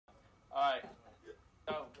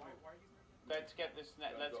let's get this tape.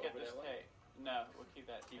 No, we'll keep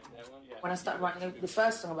that. One. Yeah. When I started writing the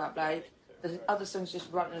first song about Blade, the other songs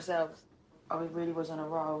just wrote themselves. I really was on a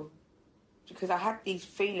roll because I had these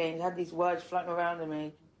feelings, I had these words floating around in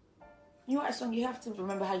me. You write a song, you have to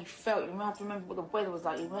remember how you felt. You have to remember what the weather was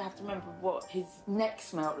like. You have to remember what his neck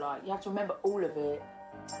smelled like. You have to remember all of it.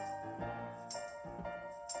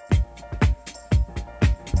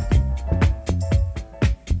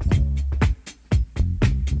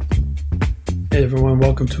 Hey everyone,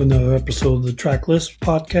 welcome to another episode of the Tracklist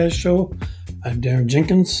podcast show. I'm Darren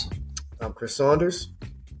Jenkins. I'm Chris Saunders.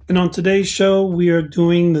 And on today's show, we are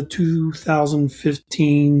doing the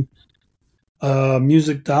 2015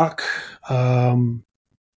 music doc,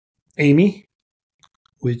 Amy,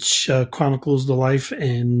 which chronicles the life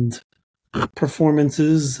and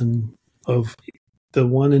performances of the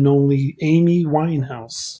one and only Amy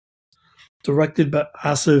Winehouse. Directed by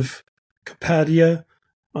Asif Kapadia.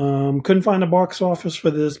 Couldn't find a box office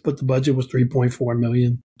for this, but the budget was $3.4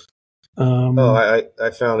 million. I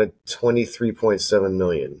found it $23.7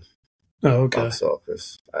 million. Oh, okay. Box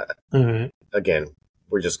office. All right. Again,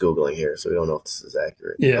 we're just Googling here, so we don't know if this is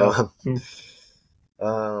accurate. Yeah.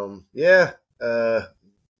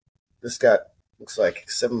 This looks like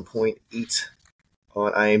 7.8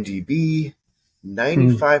 on IMDb,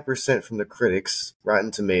 95% from the critics,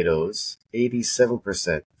 Rotten Tomatoes,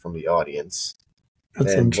 87% from the audience.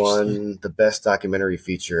 That's and interesting. Won the best documentary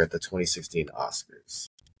feature at the 2016 Oscars.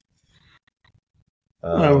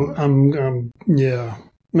 Yeah.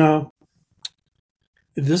 No.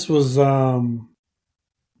 This was, I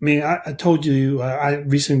told you, I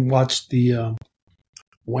recently watched the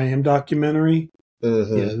Wham documentary.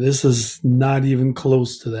 Mm-hmm. Yeah, this is not even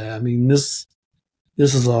close to that. I mean, this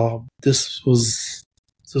was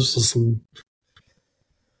some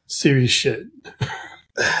serious shit.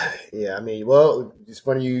 Yeah, I mean, well, it's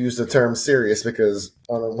funny you use the term serious because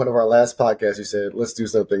on one of our last podcasts you said, let's do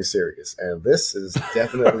something serious. And this is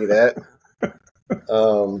definitely that.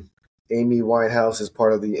 Amy Winehouse is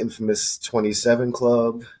part of the infamous 27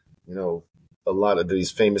 Club. You know, a lot of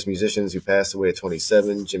these famous musicians who passed away at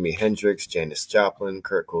 27, Jimi Hendrix, Janis Joplin,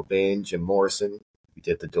 Kurt Cobain, Jim Morrison. We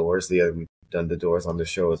did The Doors. We've done The Doors on the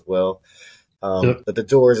show as well. Yep. But The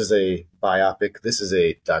Doors is a biopic. This is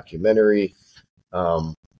a documentary.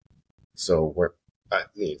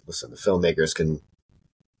 Listen, the filmmakers can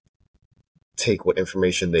take what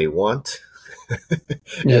information they want.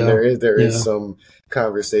 And there is some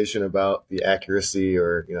conversation about the accuracy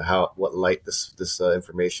or, what light this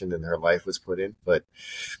information in her life was put in. But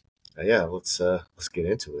let's get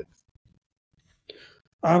into it.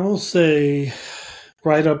 I will say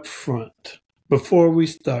right up front before we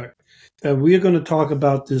start that we are going to talk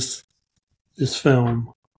about this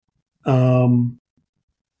film.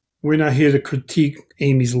 We're not here to critique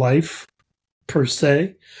Amy's life per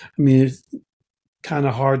se. I mean, it's kind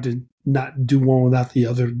of hard to not do one without the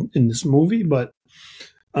other in this movie, but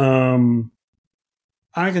I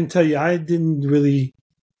can tell you I didn't really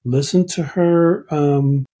listen to her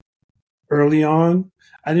early on.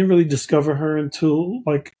 I didn't really discover her until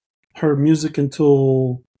her music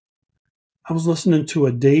until I was listening to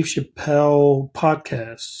a Dave Chappelle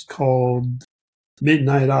podcast called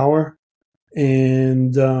Midnight Hour.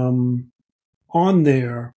 And on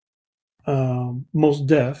there, Mos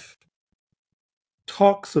Def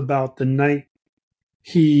talks about the night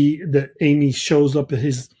that Amy shows up at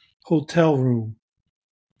his hotel room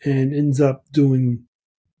and ends up doing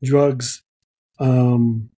drugs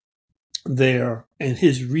there, and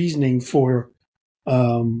his reasoning for,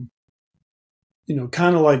 kind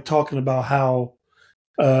of like talking about how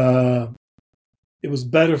it was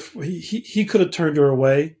better. He could have turned her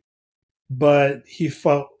away, but he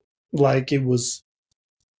felt like it was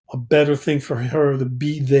a better thing for her to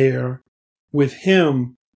be there with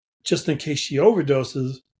him just in case she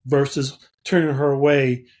overdoses versus turning her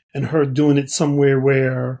away and her doing it somewhere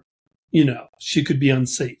where, she could be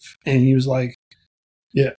unsafe. And he was like,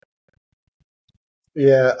 yeah.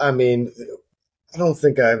 Yeah, I mean, I don't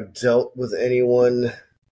think I've dealt with anyone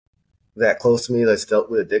that close to me that's dealt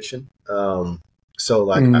with addiction. I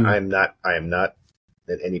am not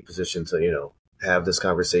in any position to, have this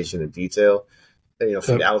conversation in detail. And,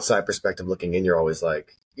 from the outside perspective looking in, you're always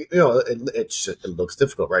like, it looks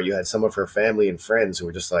difficult, right? You had some of her family and friends who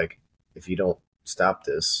were just like, if you don't stop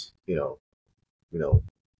this, I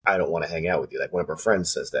don't want to hang out with you. Like one of her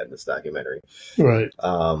friends says that in this documentary. Right.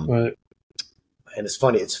 Right. And it's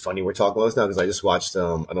funny we're talking about this now because I just watched, I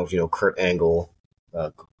don't know if you know Kurt Angle,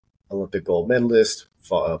 Olympic gold medalist,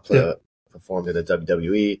 performed in the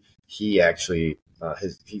WWE. He actually,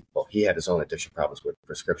 he had his own addiction problems with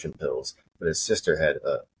prescription pills, but his sister had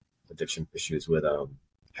addiction issues with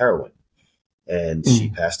heroin, and she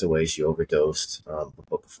passed away. She overdosed.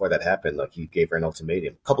 But before that happened, like he gave her an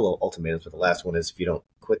ultimatum, a couple of ultimatums, but the last one is, if you don't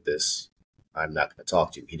quit this, I'm not going to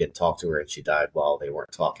talk to you. He didn't talk to her, and she died while they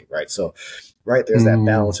weren't talking, right? So, right, there's that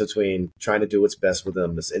balance between trying to do what's best with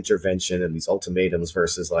them, this intervention and these ultimatums,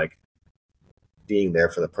 versus like being there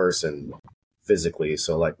for the person physically.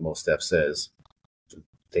 So, like Most Def says,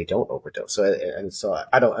 they don't overdose. So, and so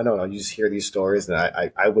I don't know. You just hear these stories, and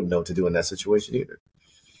I wouldn't know what to do in that situation either.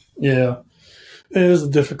 Yeah, it is a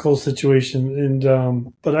difficult situation,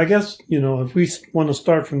 and but I guess if we want to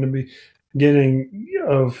start from the beginning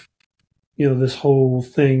of this whole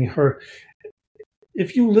thing,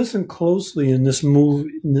 if you listen closely in this movie,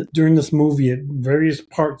 during this movie, at various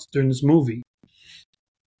parts during this movie,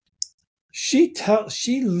 she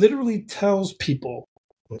literally tells people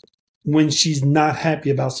when she's not happy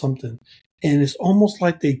about something, and it's almost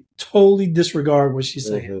like they totally disregard what she's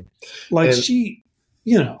saying. Mm-hmm. Like,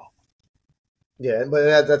 and yeah,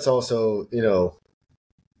 but that's also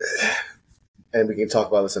and we can talk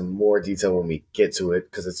about this in more detail when we get to it,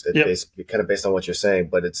 because it's kind of based on what you're saying.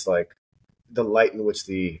 But it's like the light in which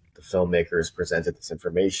the filmmakers presented this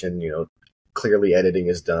information. Clearly editing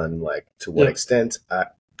is done. Like, to what extent,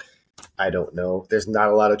 I don't know. There's not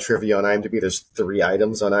a lot of trivia on IMDb. There's 3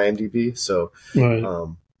 items on IMDb, so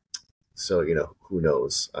so who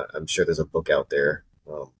knows? I'm sure there's a book out there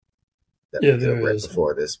that we read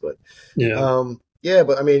before this, but yeah,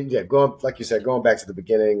 but I mean, going, like you said, going back to the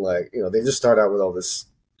beginning, like, they just start out with all this,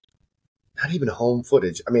 not even home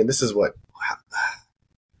footage. I mean, this is what,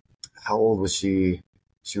 how old was she?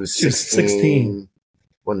 She was 16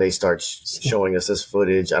 when they start showing us this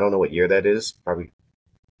footage. I don't know what year that is, probably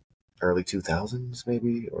early 2000s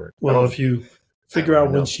maybe, or. Well, if you figure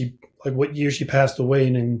out when what year she passed away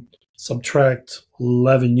and then subtract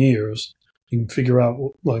 11 years, you can figure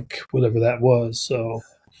out like whatever that was, so.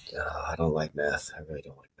 I don't like math. I really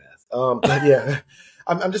don't like math. But yeah,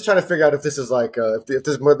 I'm just trying to figure out if this is like if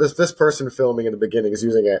this person filming in the beginning is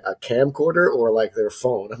using a camcorder or like their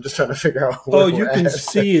phone. I'm just trying to figure out. You can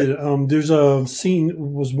see it. There's a scene.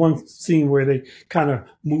 Was one scene where they kind of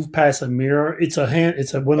move past a mirror. It's one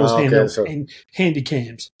of those handheld handy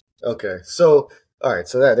cams. Okay, so all right,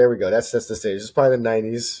 so there we go. That's the stage. It's probably the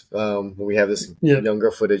 90s when we have this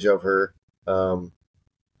younger footage of her. And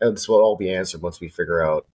this will all be answered once we figure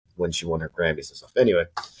out when she won her Grammys and stuff. Anyway,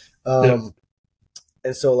 and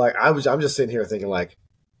so like I'm just sitting here thinking, like,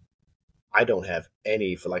 I don't have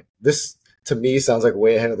any for like this. To me, sounds like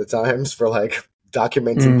way ahead of the times for like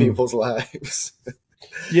documenting people's lives.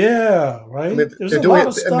 Yeah, right. I mean, there's a lot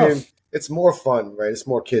of stuff. I mean, it's more fun, right? It's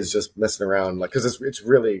more kids just messing around, like, because it's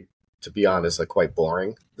really, to be honest, like quite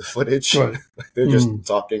boring, the footage. Right. They're just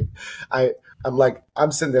talking.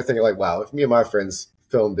 I'm sitting there thinking, like, wow, if me and my friends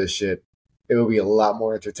filmed this shit, it would be a lot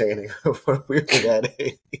more entertaining when we were that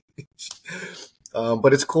age.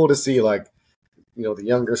 But it's cool to see, like, the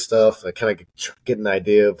younger stuff, like, kind of get an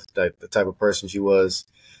idea of the type of person she was.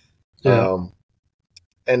 Yeah.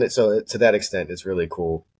 And so to that extent, it's really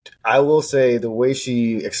cool. I will say the way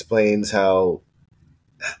she explains how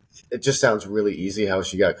it just sounds really easy how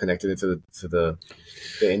she got connected into the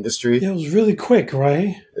industry. It was really quick,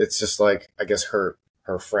 right? It's just like, I guess her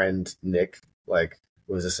friend Nick, like,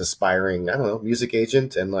 was this aspiring, I don't know, music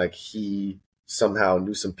agent, and like he somehow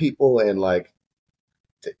knew some people, and like,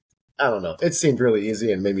 I don't know, it seemed really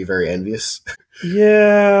easy and made me very envious.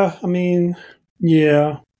 Yeah, I mean,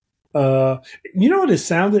 yeah. You know what it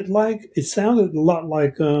sounded like? It sounded a lot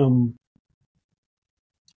like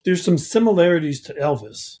there's some similarities to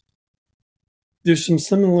Elvis. There's some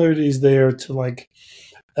similarities there to like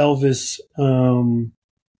Elvis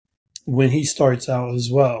when he starts out as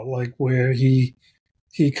well, like where he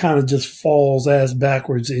kind of just falls ass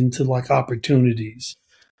backwards into like opportunities.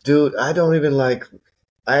 Dude, I don't even like.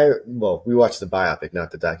 We watched the biopic,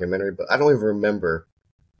 not the documentary, but I don't even remember.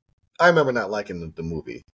 I remember not liking the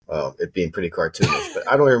movie, it being pretty cartoonish, but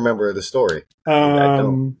I don't even remember the story. I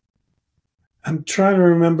don't. I'm trying to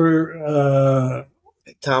remember.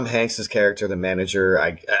 Tom Hanks's character, the manager,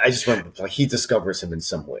 I just remember like he discovers him in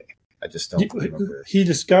some way. I just don't remember. He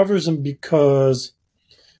discovers him because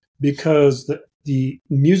the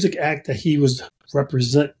music act that he was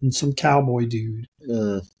representing, some cowboy dude,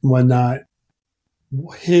 whatnot,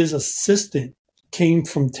 his assistant came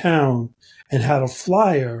from town and had a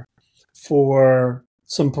flyer for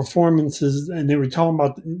some performances, and they were talking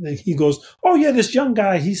about. He goes, "Oh yeah, this young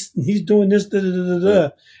guy, he's doing this, da da da da,"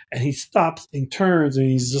 and he stops and turns, and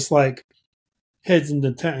he's just like heads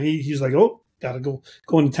into town. He's like, "Oh, gotta go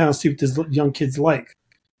into town, see what this young kid's like,"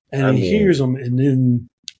 and he hears him, and then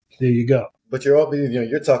there you go. But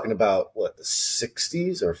you're talking about what, the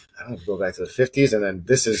 60s, or I don't know, go back to the 50s, and then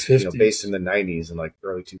this is 50s. Based in the 90s and like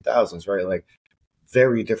early 2000s, right? Like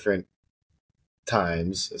very different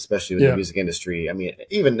times, especially with the music industry. I mean,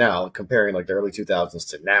 even now, comparing like the early 2000s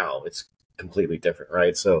to now, it's completely different,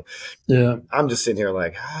 right? So I'm just sitting here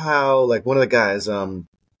like, how, like one of the guys,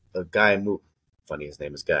 Guy Moot, funny, his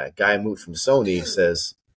name is Guy Moot from Sony,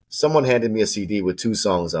 says someone handed me a CD with 2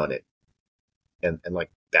 songs on it, and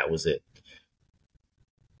like that was it.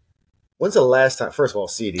 When's the last time? First of all,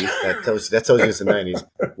 CD, that tells you it's the 90s.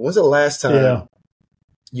 When's the last time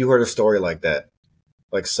you heard a story like that?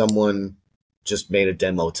 Like someone just made a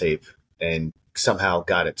demo tape and somehow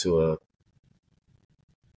got it to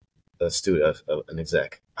a studio, an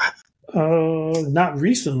exec. Not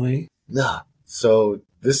recently. Nah. So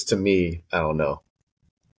this, to me, I don't know.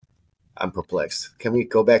 I'm perplexed. Can we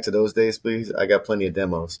go back to those days, please? I got plenty of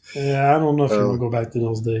demos. Yeah, I don't know if you want to go back to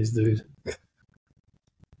those days, dude.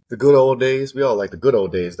 The good old days. We all like the good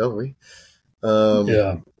old days, don't we?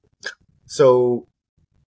 Yeah. So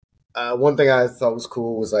one thing I thought was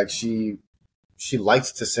cool was like she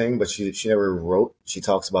liked to sing, but she never wrote. She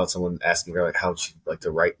talks about someone asking her like how she liked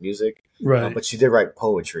to write music, right? But she did write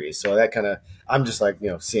poetry, so that kind of, I'm just like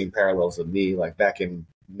seeing parallels with me. Like back in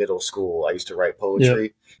middle school, I used to write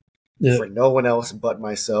poetry for no one else but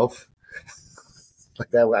myself.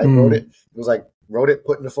 Like that, I wrote it. It was like wrote it,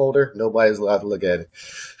 put in the folder. Nobody was allowed to look at it.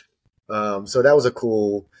 So that was a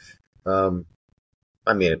cool. I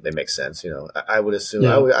mean, it makes sense. I would assume.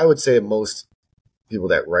 I would say most people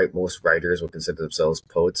that write, most writers would consider themselves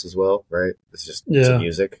poets as well, right? It's just it's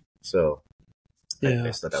music. So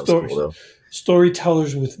I thought that was cool, though.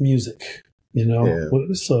 Storytellers with music,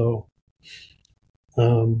 So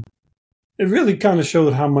it really kind of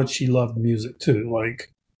showed how much she loved music too. Like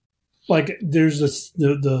there's this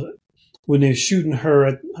when they're shooting her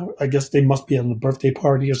at, I guess they must be at a birthday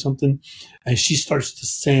party or something, and she starts to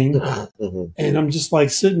sing, and I'm just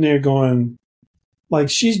like sitting there going,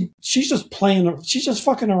 like she's just playing, she's just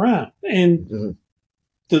fucking around, and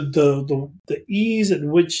the ease at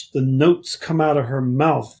which the notes come out of her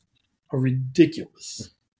mouth are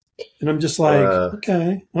ridiculous, and I'm just like,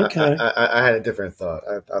 okay. I had a different thought.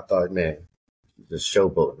 I thought, man, just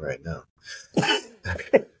showboating right now.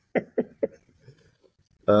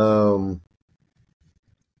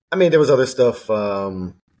 I mean, there was other stuff.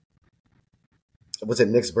 Was it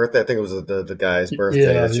Nick's birthday? I think it was the guy's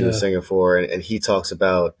birthday that she was singing for, and he talks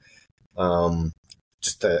about talking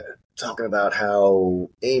about how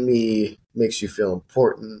Amy makes you feel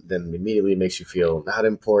important, then immediately makes you feel not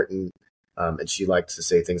important, and she liked to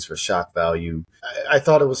say things for shock value. I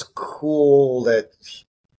thought it was cool that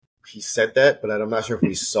he said that, but I'm not sure if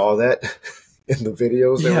we saw that in the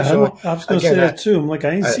videos. I was going to say that too. I'm like,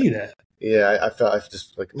 I didn't see that. Yeah, I felt, I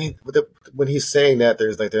just like, man, when he's saying that,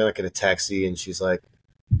 they're like in a taxi, and she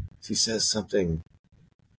says something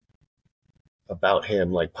about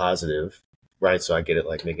him, like positive, right? So I get it,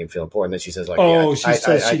 like making him feel important. Then she says, like, she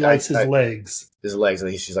says she likes his legs. His legs,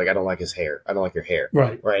 and she's like, I don't like his hair. I don't like your hair.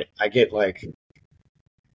 Right. I get like,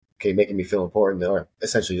 okay, making me feel important, or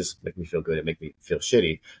essentially just make me feel good and make me feel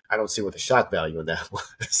shitty. I don't see what the shock value in that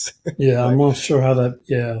was. Yeah, I'm not sure how that.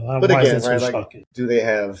 Yeah, but again, right? Like, do they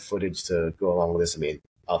have footage to go along with this? I mean,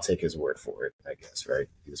 I'll take his word for it, I guess. Right?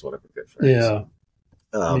 He was one of her good friends. Yeah.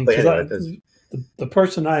 But anyway, the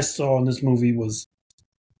person I saw in this movie was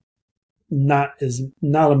not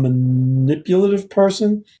a manipulative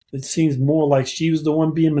person. It seems more like she was the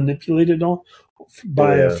one being manipulated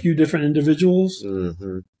by a few different individuals.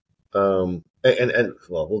 Mm-hmm. And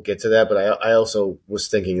well, we'll get to that, but I also was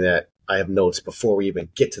thinking that I have notes before we even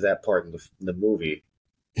get to that part in the movie,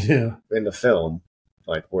 in the film,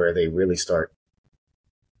 like where they really start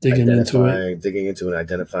digging into and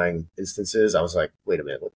identifying instances. I was like, wait a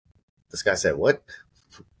minute, this guy said what?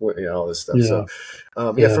 All this stuff. So,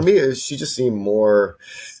 for me, she just seemed more.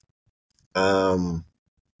 Well,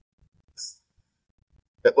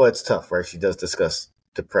 it's tough, right? She does discuss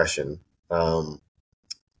depression.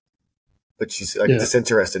 But she's like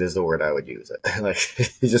disinterested is the word I would use. Like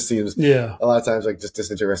he just seems a lot of times like just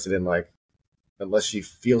disinterested in, like, unless she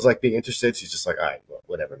feels like being interested, she's just like, all right, well,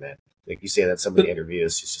 whatever, man. Like you say that in some of the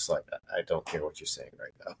interviews, she's just like, I don't care what you're saying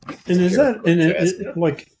right now. And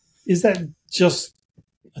is that just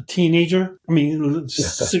a teenager? I mean,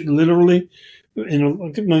 literally, I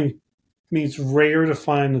mean, it's rare to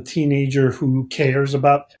find a teenager who cares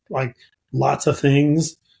about like lots of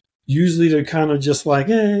things. Usually they're kind of just like,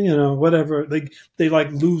 whatever. They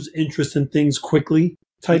like lose interest in things quickly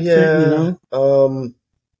type thing,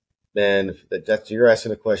 Man, you're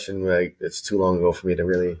asking a question, like, it's too long ago for me to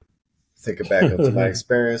really think back into my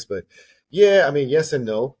experience. But Yeah, I mean, yes and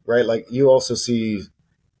no, right? Like you also see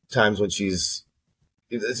times when it's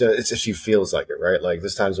if she feels like it, right? Like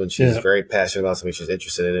there's times when she's Yeah. very passionate about something, she's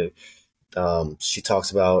interested in it. She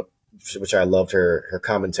talks about, which I loved her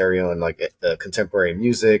commentary on like contemporary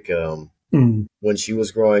music. When she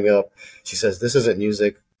was growing up, she says, "This isn't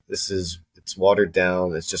music. It's watered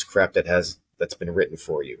down. It's just crap that's been written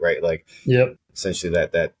for you, right? Like, Yep. essentially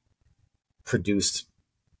that produced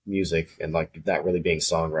music and like not really being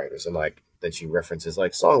songwriters, and like then she references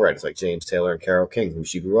like songwriters like James Taylor and Carole King, who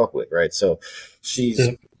she grew up with, right? So she's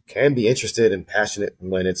Yep. can be interested and passionate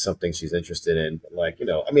when it's something she's interested in. Like,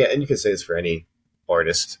 I mean, and you can say this for any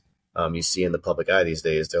artist you see in the public eye these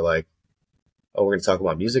days. They're like, oh, we're going to talk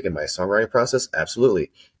about music and my songwriting process. Absolutely.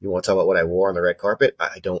 You want to talk about what I wore on the red carpet?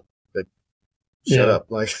 I don't. Shut up.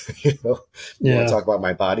 Like, you want to talk about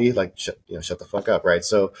my body? Like, shut the fuck up. Right.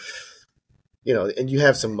 So, and you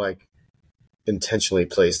have some like intentionally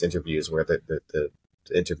placed interviews where the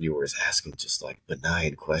interviewer is asking just like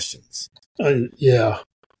benign questions. Yeah.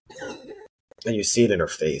 And you see it in her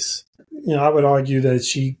face. I would argue that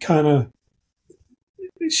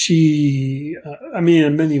I mean,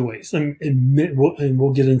 in many ways, and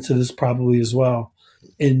we'll get into this probably as well.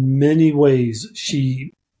 In many ways,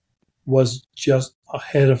 she was just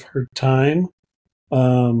ahead of her time.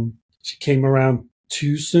 She came around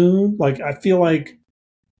too soon. Like, I feel like,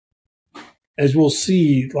 as we'll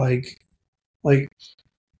see, like the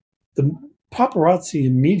paparazzi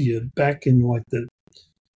in media back in like the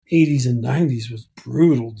 80s and 90s was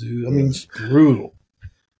brutal, dude. I mean, just brutal.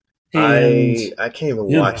 And I can't even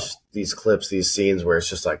watch these clips, these scenes where it's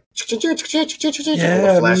just like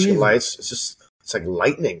flashing lights. It's like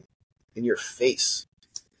lightning in your face.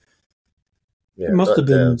 Yeah, it must have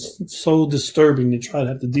been so disturbing to try to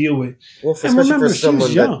have to deal with. Well, especially for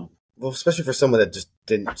someone that just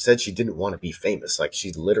said she didn't want to be famous. Like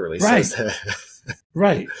she literally says that.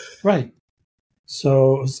 Right.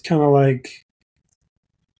 So it's kind of like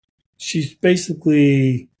she's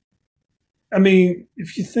basically. I mean,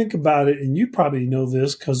 if you think about it, and you probably know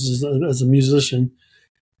this because as a musician,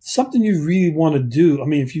 something you really want to do. I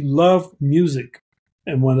mean, if you love music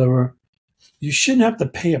and whatever, you shouldn't have to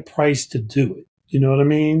pay a price to do it. You know what I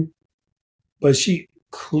mean? But she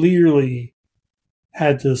clearly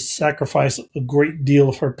had to sacrifice a great deal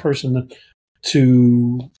of her person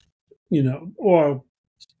to, or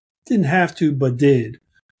didn't have to, but did.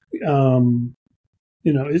 I don't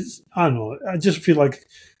know. I just feel like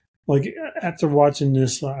after watching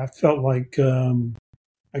this, I felt like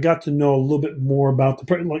I got to know a little bit more about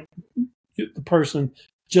the person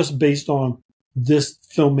just based on this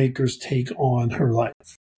filmmaker's take on her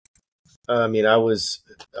life. I mean, I was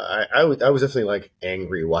definitely like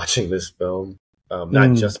angry watching this film,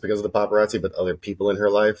 not just because of the paparazzi, but other people in her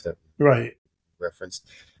life that referenced.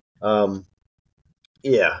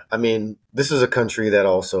 Yeah, I mean, this is a country that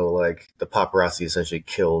also like the paparazzi essentially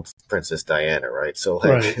killed Princess Diana, right? So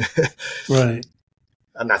like, right.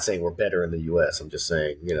 I'm not saying we're better in the U.S. I'm just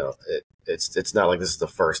saying, it's not like this is the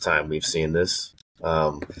first time we've seen this.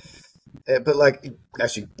 But like,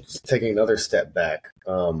 actually, taking another step back,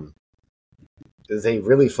 they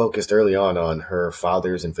really focused early on her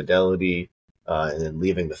father's infidelity, and then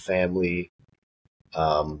leaving the family,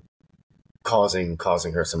 causing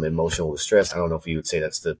her some emotional distress. I don't know if you would say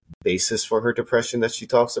that's the basis for her depression that she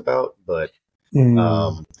talks about, but didn't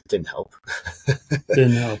help.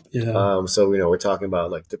 Didn't help, yeah. So we're talking about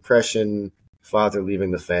like depression, father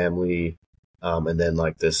leaving the family, and then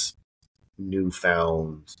like this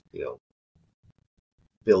newfound,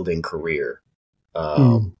 building career.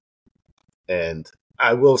 And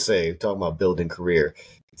I will say, talking about building career,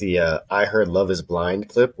 the I Heard Love Is Blind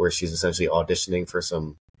clip where she's essentially auditioning for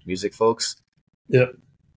some music folks. Yep.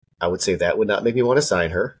 I would say that would not make me want to sign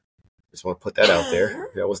her. Just want to put that out there.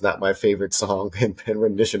 That was not my favorite song and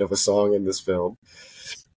rendition of a song in this film.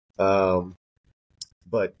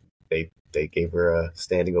 But they gave her a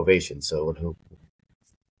standing ovation, so who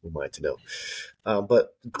am I to know?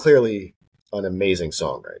 But clearly an amazing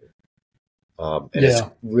songwriter. And it's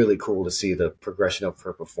really cool to see the progression of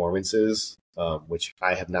her performances, which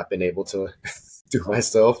I have not been able to do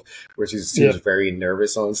myself, where she seems very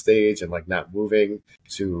nervous on stage and like not moving,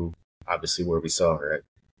 to obviously where we saw her at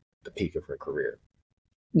the peak of her career.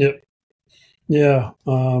 Yep. Yeah.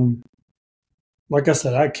 Like I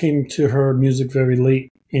said, I came to her music very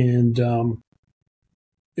late, and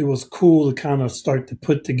it was cool to kind of start to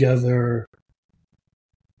put together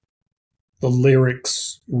the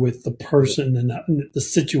lyrics with the person and the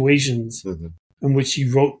situations in which she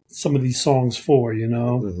wrote some of these songs for,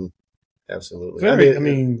 Absolutely. Very, I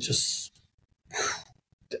mean, just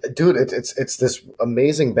dude, it's this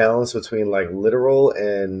amazing balance between like literal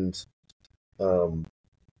and kind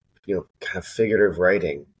of figurative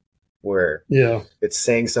writing, where it's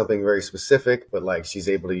saying something very specific, but like she's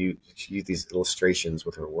able to use these illustrations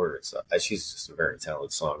with her words. She's just a very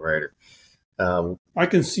talented songwriter. I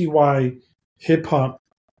can see why hip hop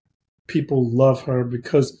people love her,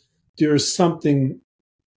 because there's something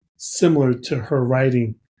similar to her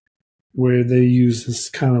writing where they use this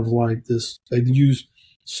kind of like this. They use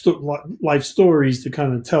life stories to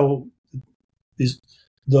kind of tell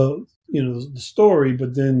the story,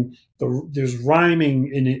 but then there's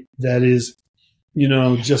rhyming in it that is,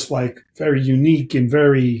 just like very unique and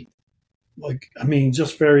very, like, I mean,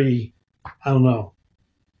 just very, I don't know.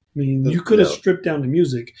 I mean, you could have stripped down the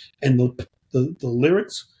music and the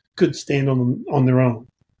lyrics could stand on their own.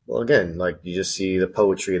 Well, again, like you just see the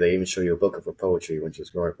poetry. They even show you a book of her poetry when she was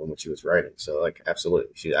growing up and when she was writing. So, like,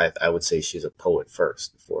 absolutely, I would say she's a poet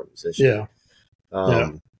first before a musician. Yeah.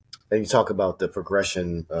 And you talk about the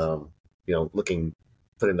progression.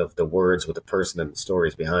 Putting the words with the person and the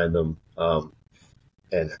stories behind them,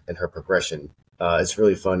 and her progression. It's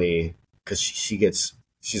really funny because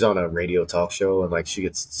she's on a radio talk show, and like she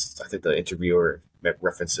gets, I think the interviewer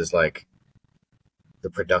references like the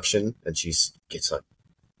production, and she gets like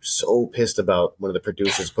so pissed about one of the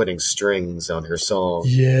producers putting strings on her song.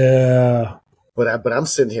 Yeah. But I'm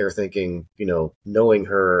sitting here thinking, knowing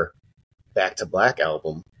her Back to Black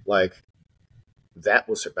album, like that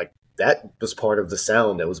was part of the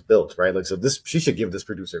sound that was built, right? Like, so she should give this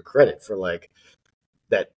producer credit for like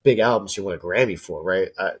that big album she won a Grammy for, right?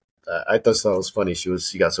 I thought it was funny.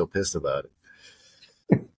 She got so pissed about it.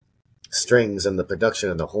 Strings and the production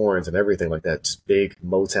and the horns and everything like that, just big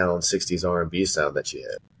Motown 60s R&B sound that she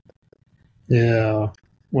had. Yeah.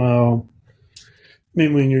 Well, I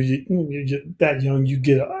mean, when you're that young,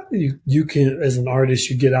 you can, as an artist,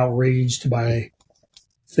 you get outraged by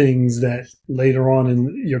things that later on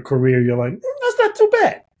in your career, you're like, that's not too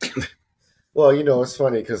bad. Well, it's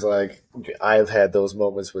funny because like I've had those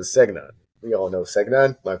moments with Segnon. We all know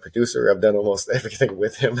Segnon, my producer. I've done almost everything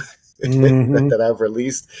with him that I've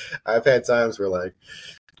released. I've had times where like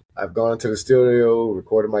I've gone into the studio,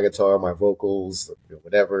 recorded my guitar, my vocals,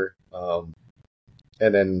 whatever.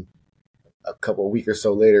 And then a couple of weeks or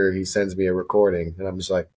so later, he sends me a recording, and I'm just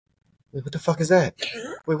like, "Wait, what the fuck is that?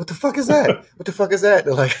 Wait, what the fuck is that? What the fuck is that?"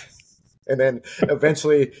 And then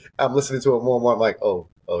eventually, I'm listening to it more and more. I'm like, "Oh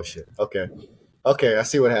shit, okay, I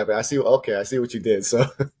see what happened. I see what you did." So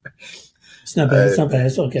it's not bad. It's not bad.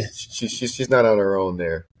 It's okay. She's not on her own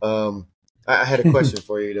there. I had a question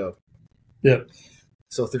for you though. Yep.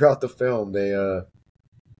 So throughout the film, they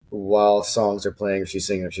while songs are playing, she's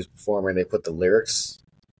singing, she's performing, they put the lyrics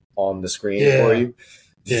on the screen for you.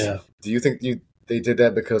 Yeah. Do you think they did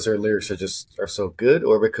that because her lyrics are so good,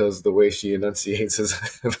 or because the way she enunciates is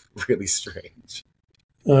really strange?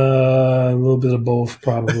 A little bit of both,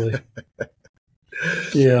 probably.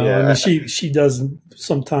 Yeah. I mean, she does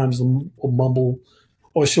sometimes mumble,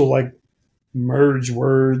 or she'll like merge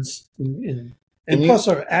words, and plus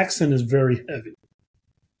her accent is very heavy.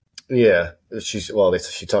 Yeah, she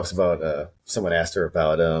talks about someone asked her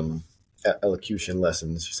about elocution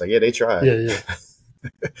lessons. She's like, yeah, they try. Yeah.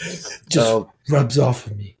 Just rubs off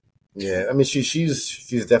of me. Yeah, I mean,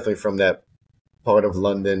 she's definitely from that part of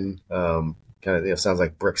London. Kind of sounds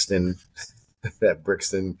like Brixton, that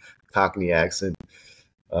Brixton Cockney accent.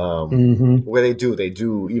 Where they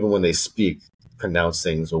do even when they speak, pronounce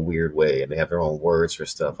things a weird way, and they have their own words for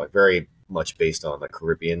stuff, like very much based on the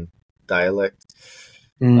Caribbean dialect.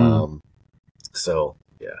 So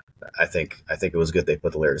yeah, I think it was good they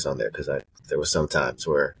put the lyrics on there, because there was some times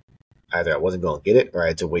where either I wasn't going to get it, or I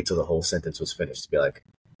had to wait till the whole sentence was finished to be like,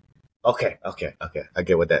 okay, I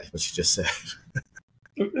get what you just said.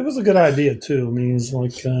 It was a good idea too. I mean, it's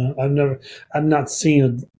like I've not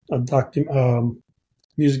seen a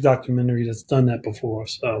music documentary that's done that before.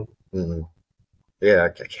 So yeah,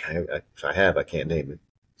 if I have, I can't name it.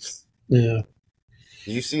 Yeah.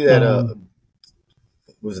 Did you see that?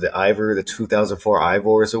 Was it the 2004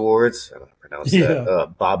 Ivors Awards? I don't know how to pronounce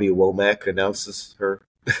that. Bobby Womack announces her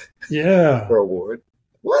her award.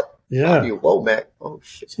 What? Yeah. Bobby Womack. Oh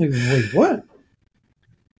shit. It's like, wait, what?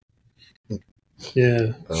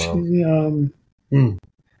 Yeah.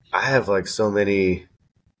 I have like so many,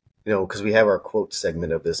 because we have our quote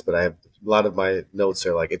segment of this, but I have a lot of my notes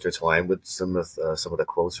are like intertwined with some of the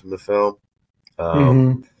quotes from the film.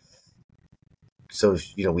 So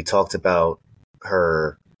we talked about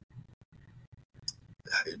her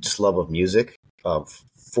just love of music,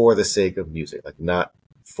 for the sake of music, like not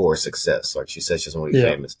for success. Like she says, she's only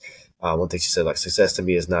famous. One thing she said, like, success to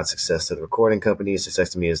me is not success to the recording company. Success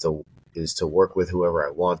to me is to work with whoever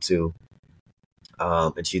I want to.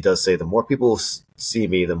 And she does say the more people see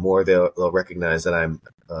me, the more they'll recognize that I'm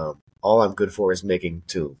all I'm good for is making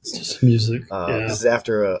tunes. Just music. This is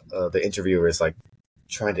after the interviewer is like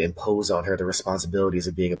trying to impose on her the responsibilities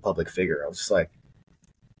of being a public figure. I was just like,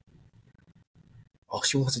 all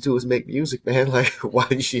she wants to do is make music, man. Like, why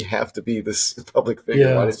does she have to be this public figure?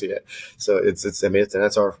 Yeah. Why does she? So it's I mean,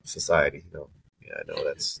 that's our society, you know. Yeah, I know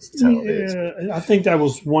that's how it is. I think that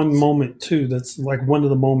was one moment too. That's like one of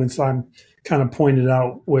the moments I'm kind of pointed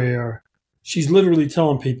out where she's literally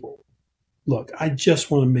telling people, "Look, I just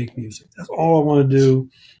want to make music. That's all I want to do.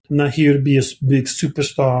 I'm not here to be a big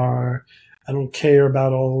superstar. I don't care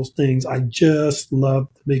about all those things. I just love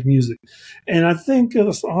to make music." And I think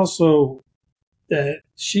it's also that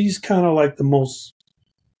she's kind of like the most,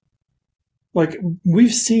 like,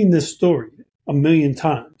 we've seen this story a million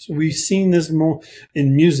times. We've seen this more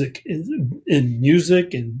in music, in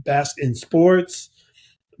music, in sports,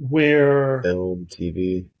 where Film,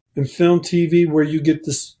 TV. in film, TV, where you get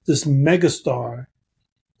this megastar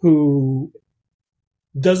who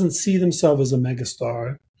doesn't see themselves as a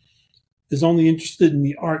megastar, is only interested in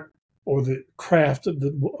the art or the craft of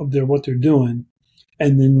what they're doing,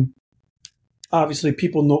 and then obviously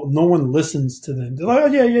people no one listens to them. They're like, "Oh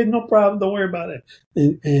yeah, no problem, don't worry about it,"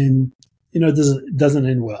 and you know, it doesn't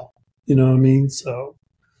end well. You know what I mean? So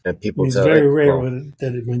And people it's tell very like, rare well,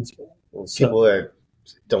 that it ends well. people that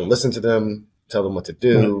don't listen to them, tell them what to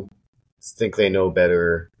do, think they know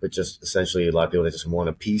better, but just essentially a lot of people that just want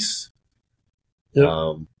a piece. Yep.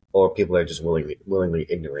 Or people that are just willingly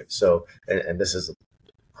ignorant. So, and this is a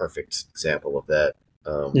perfect example of that.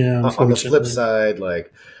 On the flip side,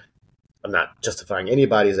 like, I'm not justifying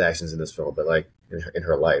anybody's actions in this film, but like in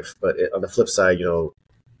her life. But on the flip side, you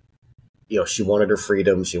know, she wanted her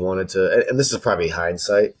freedom. She wanted to, and this is probably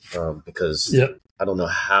hindsight, because I don't know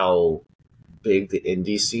how big the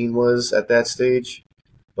indie scene was at that stage,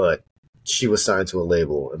 but she was signed to a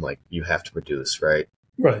label and like, you have to produce, right?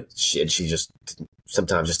 Right. She just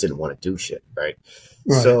sometimes just didn't want to do shit, right?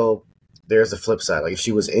 So there's the flip side. Like, if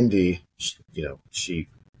she was indie, she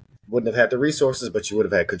wouldn't have had the resources, but she would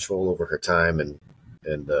have had control over her time and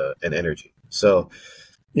energy. So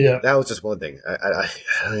that was just one thing. I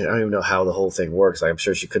don't even know how the whole thing works. I'm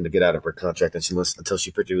sure she couldn't get out of her contract until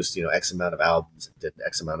she produced, X amount of albums and did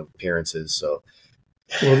X amount of appearances. So,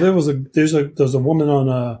 well, there's a woman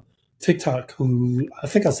on TikTok who, I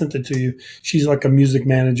think I sent it to you. She's like a music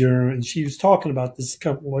manager, and she was talking about this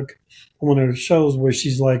couple, like on one of her shows, where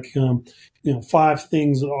she's like, 5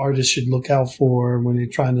 things artists should look out for when they're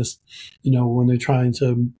trying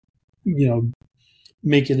to,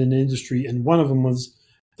 make it in the industry. And one of them was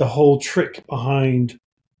the whole trick behind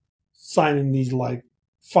signing these like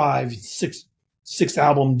 5, 6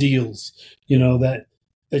 album deals, that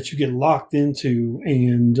you get locked into.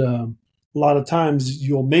 And a lot of times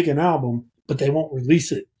you'll make an album, but they won't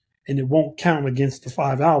release it, and it won't count against the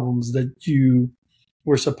 5 albums that you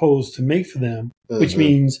were supposed to make for them, which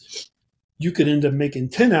means you could end up making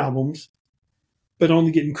 10 albums, but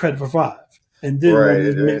only getting credit for 5. And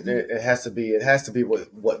then it has to be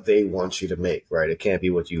what they want you to make, right? It can't be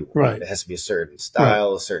what you want. Right. It has to be a certain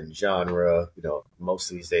style, a certain genre. Most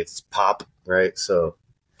of these days it's pop, right? So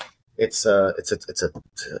it's a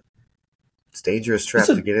dangerous trap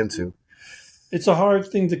to get into. It's a hard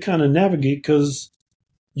thing to kind of navigate, because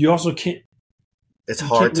you also can't. It's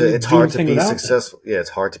hard to be successful. Yeah,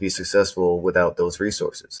 it's hard to be successful without those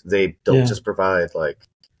resources. They don't just provide like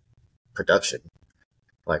production.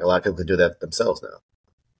 Like, a lot of people can do that themselves now,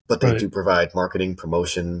 but they do provide marketing,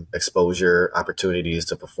 promotion, exposure, opportunities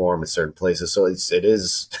to perform in certain places. So it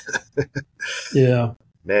is. Yeah.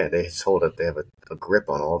 Man, they have a grip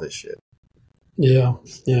on all this shit. Yeah.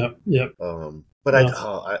 But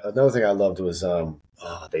another thing I loved was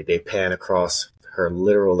they pan across her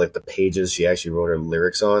literal, like, the pages she actually wrote her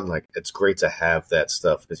lyrics on. Like, it's great to have that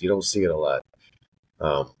stuff, because you don't see it a lot.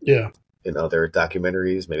 In other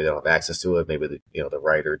documentaries, maybe they don't have access to it. Maybe the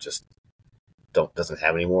writer just doesn't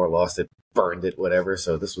have any more, lost it, burned it, whatever.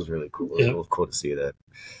 So this was really cool. It was cool to see that.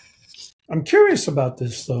 I'm curious about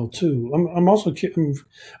this though too. I'm also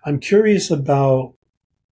I'm curious about,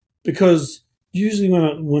 because usually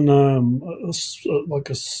when like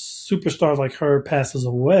a superstar like her passes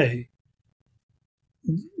away,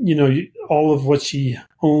 all of what she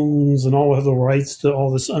owns and all of the rights to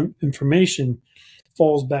all this information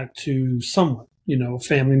falls back to someone,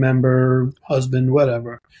 family member, husband,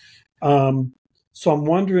 whatever. So I'm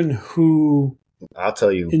wondering who. I'll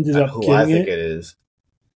tell you ended up who I think it is.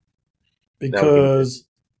 Because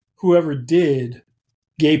whoever did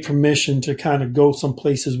gave permission to kind of go some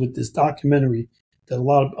places with this documentary that a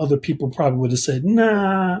lot of other people probably would have said,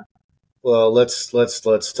 nah. Well, let's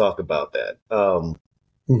talk about that.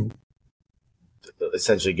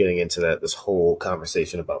 Essentially getting into this whole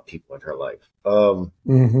conversation about people in her life.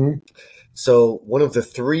 So one of the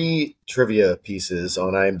 3 trivia pieces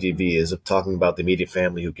on IMDb is talking about the immediate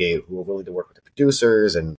family who were willing to work with the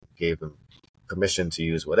producers and gave them permission to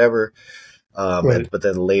use whatever. Right. But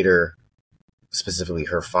then later, specifically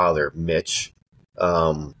her father, Mitch,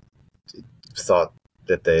 thought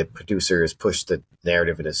that the producers pushed the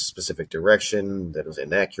narrative in a specific direction, that it was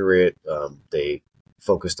inaccurate. They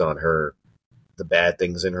focused on the bad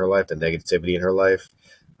things in her life, the negativity in her life.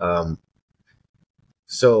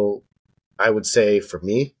 So I would say, for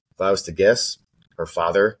me, if I was to guess, her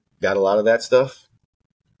father got a lot of that stuff.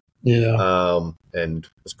 Yeah. And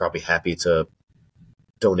was probably happy to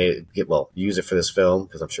use it for this film,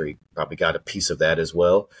 because I'm sure he probably got a piece of that as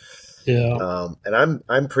well. Yeah. And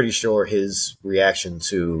I'm pretty sure his reaction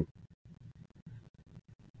to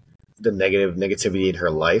the negativity in her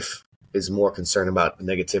life is more concerned about the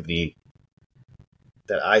negativity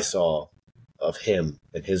that I saw of him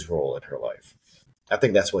and his role in her life. I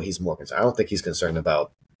think that's what he's more concerned. I don't think he's concerned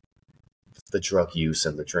about the drug use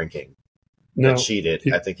and the drinking that she did.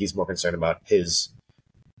 I think he's more concerned about his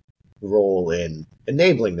role in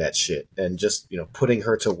enabling that shit and just, putting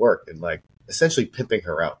her to work and like essentially pimping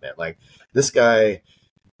her out, man. Like, this guy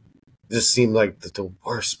just seemed like the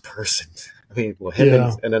worst person. I mean, well,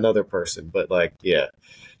 him and another person, but like, yeah.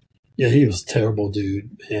 Yeah, he was a terrible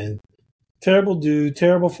dude, man. Terrible dude,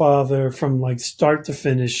 terrible father from like start to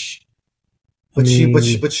finish. But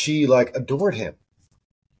she like adored him.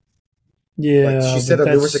 Yeah. Like, she said on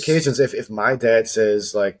numerous occasions, if my dad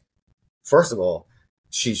says, like, first of all,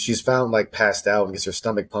 she's found like passed out and gets her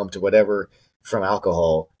stomach pumped or whatever from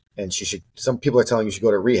alcohol, and some people are telling you she should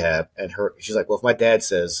go to rehab, and she's like, well, if my dad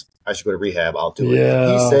says I should go to rehab, I'll do it.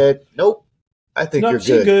 And he said, nope, I think you're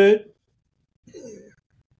good.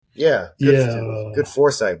 Yeah. Good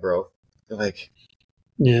foresight, bro. Like,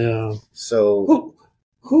 yeah. So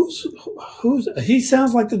who's he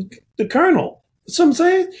sounds like the Colonel. That's what I'm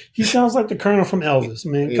saying. He sounds like the Colonel from Elvis,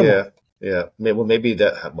 man. Come on. Yeah. Well, maybe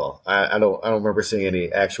that. Well, I don't remember seeing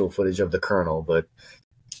any actual footage of the Colonel, but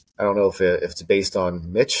I don't know if it's based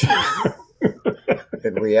on Mitch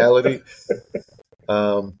in reality.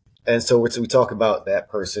 And so we talk about that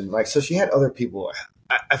person. Like, so she had other people.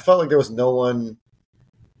 I felt like there was no one,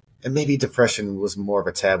 and maybe depression was more of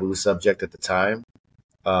a taboo subject at the time.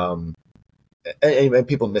 And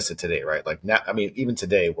people miss it today, right? Like, now, I mean, even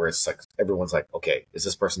today, where it's like everyone's like, okay, is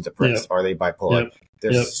this person depressed? Yep. Are they bipolar? Yep.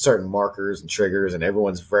 There's certain markers and triggers, and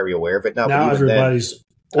everyone's very aware of it now. Now everybody's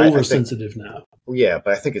oversensitive now. Yeah,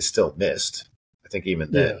 but I think it's still missed. I think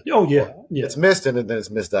even then. Oh, yeah. It's missed, and then it's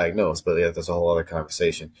misdiagnosed. But yeah, that's a whole other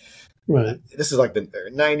conversation. Right. This is like the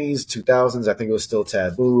 90s, 2000s. I think it was still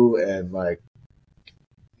taboo, and like,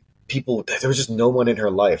 people, there was just no one in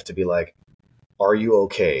her life to be like, are you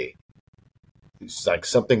okay? It's like,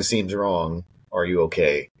 something seems wrong. Are you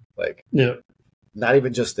okay? Like, not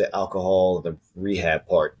even just the alcohol, the rehab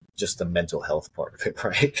part, just the mental health part of it,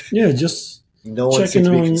 right? Yeah, just no one seems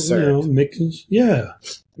to be concerned.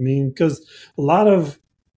 I mean, because a lot of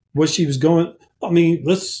what she was going, I mean,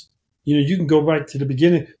 you can go back to the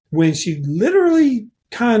beginning when she literally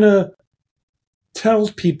kind of tells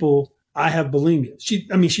people, I have bulimia. She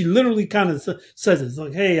literally kind of says it's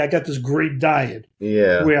like, hey, I got this great diet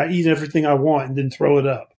where I eat everything I want and then throw it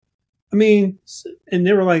up. I mean, and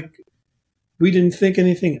they were like, we didn't think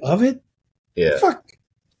anything of it? Yeah. Fuck.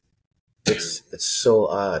 It's so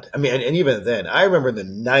odd. I mean, and even then, I remember in the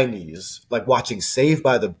 90s, like, watching Saved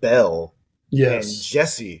by the Bell. Yes. And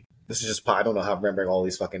Jessie, this is just, I don't know how I'm remembering all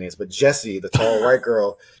these fucking names, but Jessie, the tall white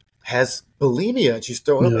girl, has bulimia and she's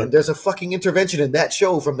throwing up. And there's a fucking intervention in that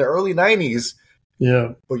show from the early 90s.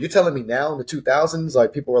 Yeah. But you're telling me now in the 2000s,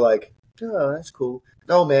 like, people were like, oh, that's cool.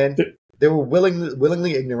 No, man. They were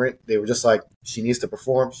willingly ignorant. They were just like, she needs to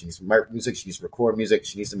perform. She needs to write music. She needs to record music.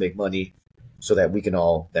 She needs to make money so that we can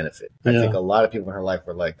all benefit. I think a lot of people in her life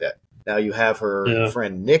were like that. Now you have her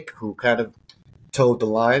friend Nick, who kind of towed the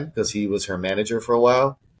line because he was her manager for a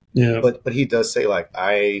while. Yeah. But he does say, like,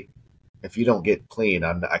 if you don't get clean,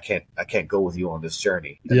 I can't go with you on this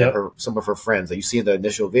journey. And some of her friends that you see in the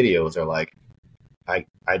initial videos are like, I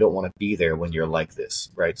don't want to be there when you're like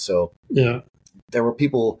this, right? So there were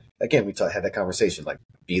people, again, we had that conversation, like,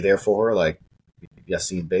 be there for her, like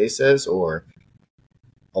Yassine Bey says, or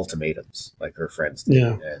ultimatums, like her friends did.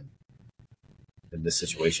 And in this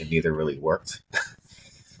situation, neither really worked.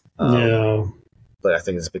 But I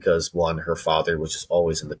think it's because, one, her father was just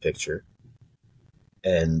always in the picture.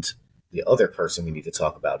 And the other person we need to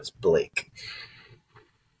talk about is Blake,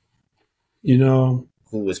 You know,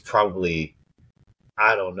 who is probably,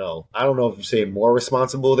 I don't know if you say more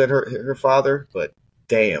responsible than her father, but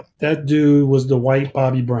damn. that dude was the white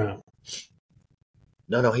Bobby Brown.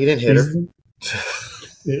 No, he didn't hit her.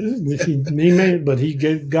 He made, but he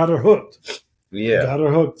got her hooked. Yeah, got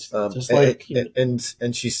her hooked. Just like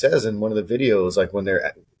and she says in one of the videos, like when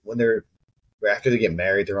they're after they get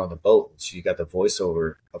married, they're on the boat. She got the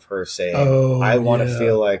voiceover of her saying, "I want to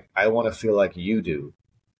feel like you do.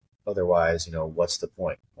 Otherwise, what's the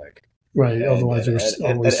point?" Like, right. Otherwise,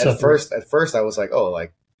 at first, I was like, "Oh,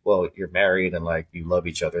 like, well, you're married and like you love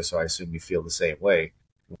each other, so I assume you feel the same way."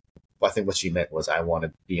 But I think what she meant was, I want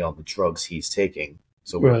to be on the drugs he's taking,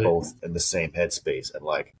 so we're both in the same headspace. And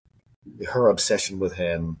like her obsession with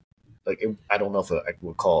him, like I don't know if I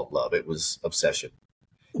would call it love. It was obsession.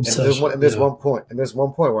 And there's one point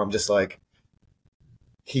where I'm just like,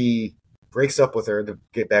 he breaks up with her to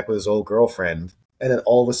get back with his old girlfriend, and then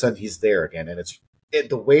all of a sudden he's there again, and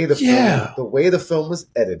the way the film was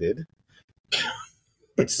edited,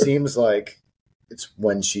 it seems like it's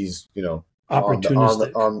when she's on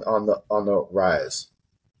the rise,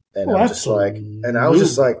 and I was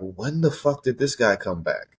just like, when the fuck did this guy come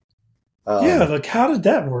back? Like how did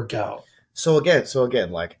that work out? So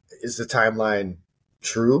again, like, is the timeline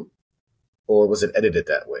true, or was it edited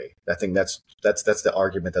that way? I think that's the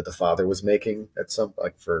argument that the father was making at some,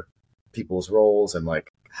 like, for people's roles and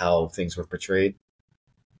like how things were portrayed.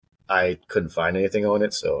 I couldn't find anything on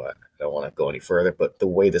it, so I don't want to go any further. But the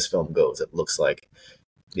way this film goes, it looks like,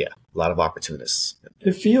 a lot of opportunists.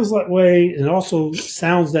 It feels that way, and also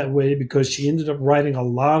sounds that way because she ended up writing a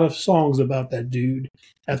lot of songs about that dude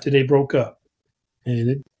after they broke up, and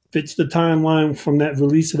it fits the timeline from that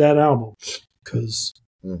release of that album. Because,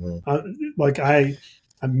 I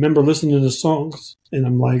remember listening to the songs, and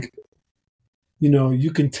I'm like,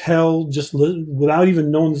 you can tell just without even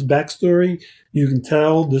knowing this backstory, you can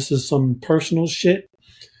tell this is some personal shit.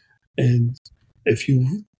 And if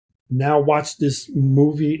you now watch this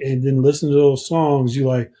movie and then listen to those songs, you're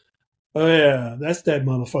like, oh yeah, that's that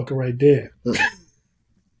motherfucker right there.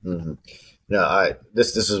 Mm-hmm. No,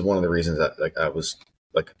 this is one of the reasons that I was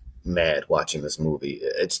like mad watching this movie.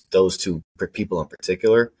 It's those two people in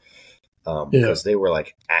particular, because they were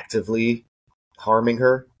like actively harming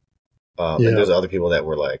her, and there's other people that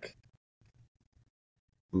were like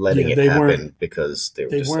letting it happen because they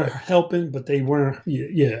weren't helping, but they weren't.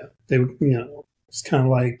 They were. It's kind of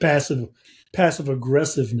like passive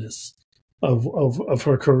aggressiveness of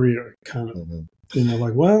her career, kind of. Mm-hmm.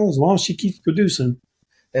 Like, well, as long as she keeps producing.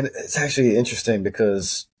 And it's actually interesting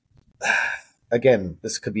because, again,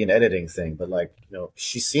 this could be an editing thing, but like,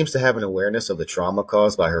 she seems to have an awareness of the trauma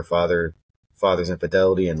caused by her father's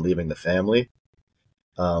infidelity and leaving the family.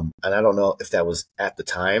 And I don't know if that was at the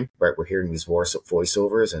time, right? We're hearing these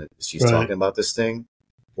voiceovers and she's talking about this thing,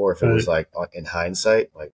 or if it was like in hindsight,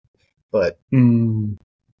 like, but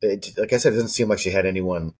like I said, it doesn't seem like she had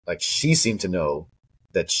anyone, like she seemed to know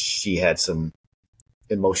that she had some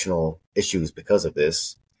emotional issues because of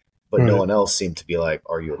this, but no one else seemed to be like,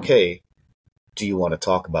 are you okay? Do you want to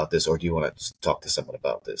talk about this, or do you want to talk to someone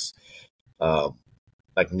about this?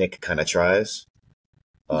 Like Nick kind of tries.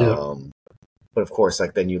 But of course,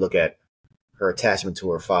 like then you look at her attachment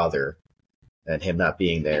to her father and him not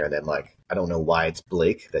being there. And then like, I don't know why it's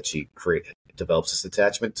Blake that she develops this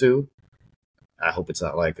attachment to. I hope it's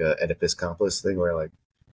not like a Oedipus complex thing where like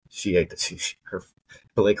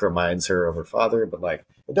Blake reminds her of her father, but like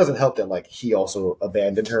it doesn't help that like he also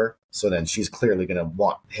abandoned her, so then she's clearly gonna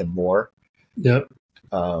want him more. Yep.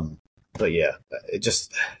 But yeah, it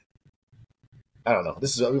just, I don't know.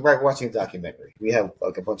 We're watching a documentary. We have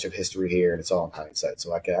like a bunch of history here, and it's all in hindsight.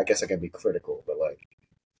 So I guess I can be critical, but like,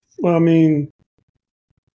 well, I mean,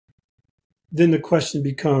 then the question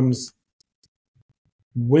becomes,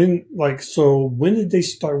 when did they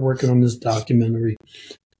start working on this documentary,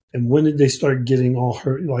 and when did they start getting all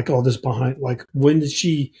this behind, like when did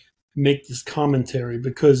she make this commentary?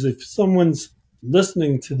 Because if someone's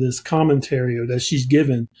listening to this commentary or that she's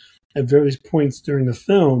given at various points during the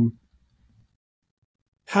film,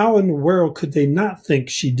 how in the world could they not think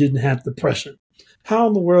she didn't have depression? How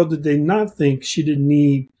in the world did they not think she didn't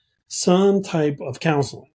need some type of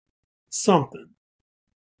counseling? Something.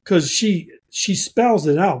 Because she spells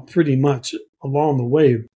it out pretty much along the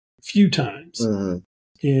way a few times. Mm-hmm.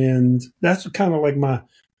 And that's kind of like my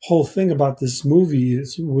whole thing about this movie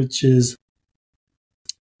which is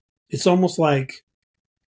it's almost like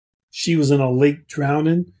she was in a lake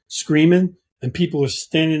drowning, screaming, and people are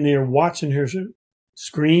standing there watching her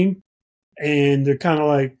scream, and they're kind of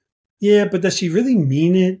like, Yeah, but does she really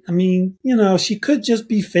mean it? I mean, she could just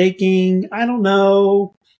be faking. I don't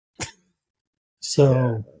know.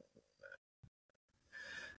 So,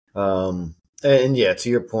 and yeah, to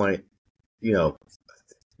your point,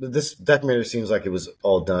 this documentary seems like it was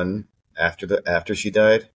all done after she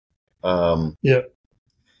died. Yeah.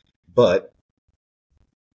 But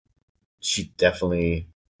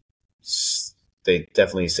they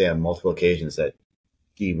definitely say on multiple occasions that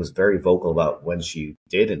he was very vocal about when she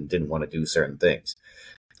did and didn't want to do certain things.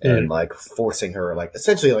 And like forcing her, like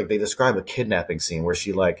essentially like they describe a kidnapping scene where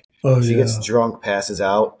she gets drunk, passes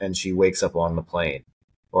out, and she wakes up on the plane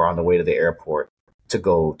or on the way to the airport to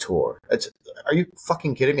go tour. Are you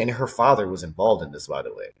fucking kidding me? And her father was involved in this, by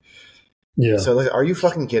the way. Yeah. So are you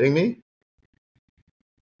fucking kidding me?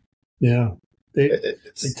 Yeah. They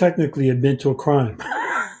technically admit to a crime.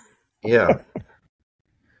 Yeah.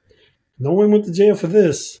 No one went to jail for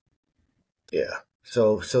this. Yeah.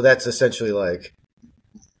 So that's essentially like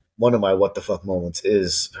one of my what the fuck moments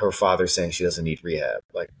is her father saying she doesn't need rehab.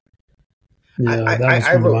 Like, yeah, I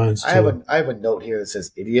have a note here that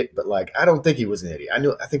says idiot, but like I don't think he was an idiot.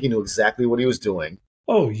 I think he knew exactly what he was doing.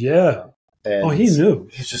 Oh yeah. And he knew.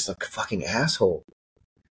 He's just a fucking asshole.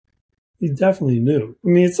 He definitely knew. I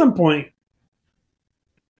mean, at some point,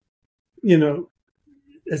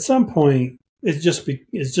 it's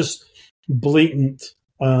just blatant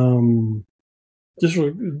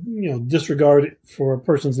disregard for a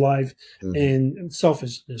person's life and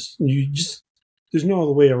selfishness. There's no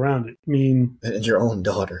other way around it. I mean, and your own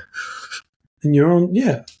daughter. And your own,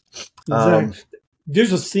 yeah. Exactly.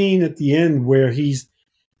 There's a scene at the end where he's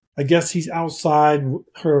outside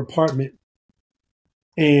her apartment,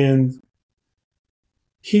 and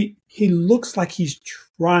he looks like he's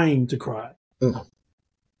trying to cry.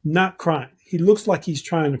 Not crying. He looks like he's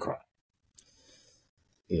trying to cry.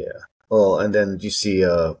 Yeah. Well, and then you see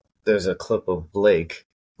there's a clip of Blake,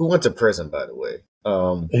 who went to prison, by the way.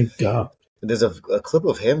 Thank God. There's a clip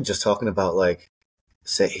of him just talking about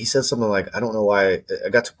he said something like, I don't know why, I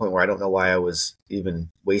got to a point where I don't know why I was even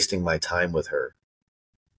wasting my time with her.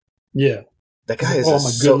 Yeah. That guy is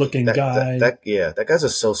a good-looking guy. That guy's a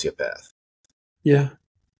sociopath. Yeah.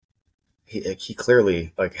 He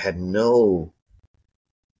clearly had no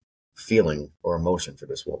feeling or emotion for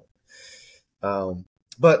this woman.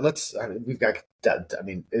 But we've got, I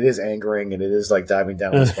mean, it is angering and it is diving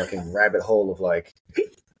down this fucking rabbit hole of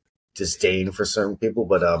disdain for certain people.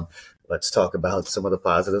 But let's talk about some of the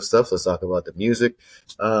positive stuff. Let's talk about the music.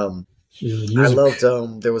 I loved,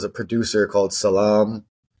 there was a producer called Salam,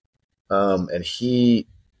 and he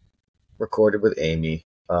recorded with Amy.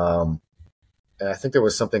 And I think there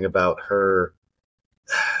was something about her,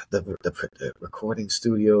 the recording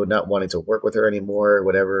studio not wanting to work with her anymore or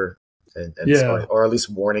whatever. Or at least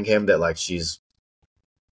warning him that she's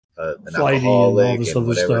an alcoholic and all this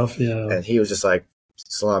other stuff. Yeah. And he was just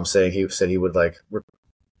Salam saying he said he would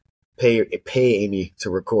pay Amy to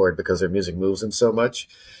record because her music moves him so much.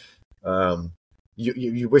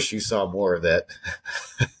 You wish you saw more of that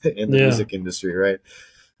in the music industry, right?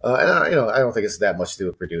 And I don't think it's that much to do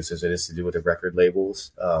with producers. It is to do with the record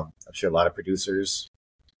labels. I'm sure a lot of producers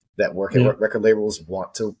that work at record labels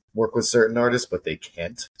want to work with certain artists, but they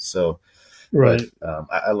can't. So, right. But,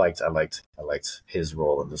 I liked his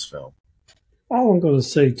role in this film. All I'm going to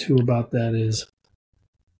say too about that is,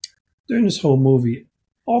 during this whole movie,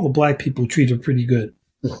 all the black people treat her pretty good.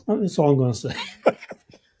 That's all I'm going to say.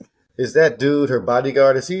 Is that dude her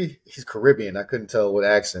bodyguard? He's Caribbean. I couldn't tell what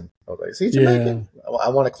accent. I was like, is he Jamaican? Yeah. I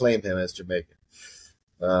want to claim him as Jamaican.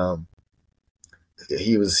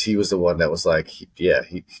 He was the one that was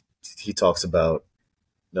he talks about,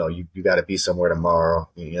 no, you got to be somewhere tomorrow.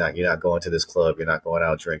 You're not going to this club. You're not going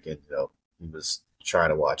out drinking. He was trying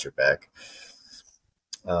to watch her back.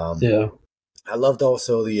 I loved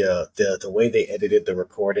also the way they edited the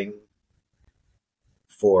recording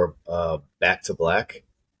for Back to Black.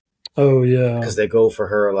 Oh yeah, because they go for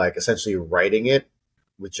her essentially writing it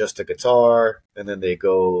with just a guitar, and then they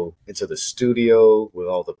go into the studio with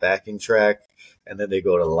all the backing track, and then they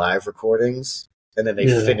go to live recordings, and then they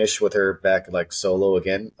finish with her back solo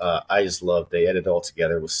again. I just loved they edited it all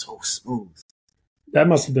together. It was so smooth. That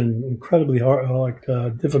must have been incredibly hard,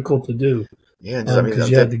 difficult to do. Yeah, because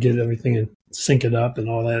you had to get everything and sync it up and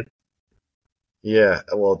all that. Yeah,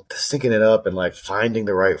 well, syncing it up and finding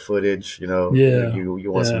the right footage, you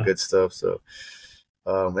want some good stuff. So,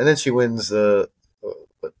 and then she wins the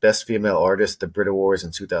Best Female Artist, the Brit Awards in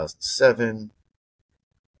 2007.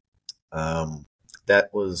 That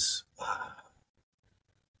was,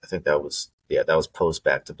 I think that was post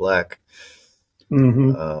Back to Black.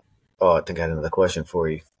 Mm-hmm. I think I had another question for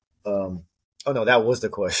you. Oh no, that was the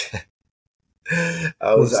question.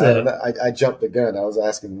 What's that? I jumped the gun. I was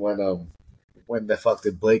asking when the fuck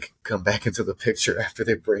did Blake come back into the picture after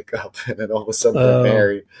they break up, and then all of a sudden they're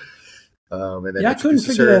married. And then I couldn't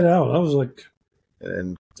figure that out. I was like,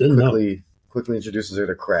 and then quickly introduces her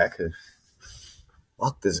to crack.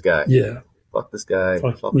 Fuck this guy. Yeah. Fuck this guy.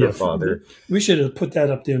 Fuck her father. We should have put that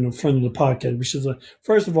up there in the front of the podcast. We should have,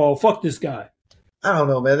 first of all, fuck this guy. I don't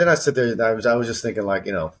know, man. Then I sit there and I was just thinking, like,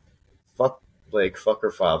 fuck Blake, fuck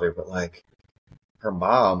her father, but like her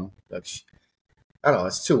mom, like, I don't know.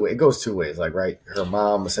 It's it goes two ways. Like, right, her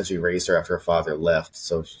mom essentially raised her after her father left,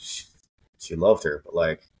 so she loved her,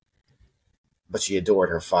 but she adored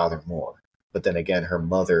her father more. But then again, her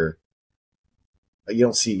mother, you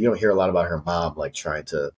don't hear a lot about her mom like trying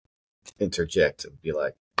to interject and be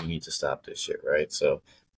like, you need to stop this shit, right? So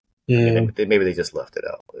yeah, maybe they just left it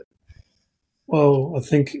out. But. Well, I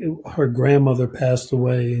think her grandmother passed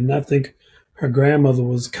away, and I think her grandmother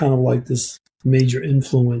was kind of like this major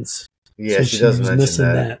influence. Yeah, so she does mention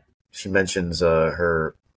that. She mentions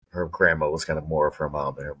her grandma was kind of more of her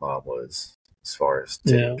mom than her mom was as far as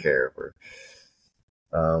taking care of her.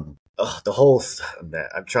 The whole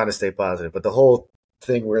I'm trying to stay positive, but the whole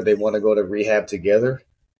thing where they want to go to rehab together.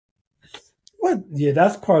 What? Yeah,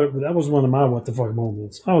 that's part of. That was one of my what the fuck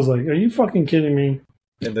moments. I was like, "Are you fucking kidding me?"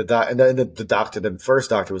 And the doctor, the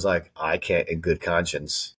first doctor was like, "I can't, in good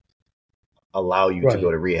conscience, allow you to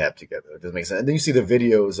go to rehab together." It doesn't make sense. And then you see the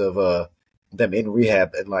videos of them in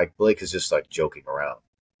rehab, and like Blake is just like joking around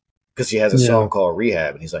because he has a song called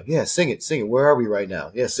Rehab, and he's like, "Yeah, sing it. Where are we right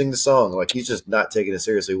now? Yeah, sing the song." Like he's just not taking it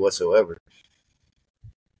seriously whatsoever.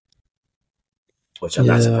 Which I'm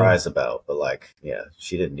not surprised about, but like, yeah,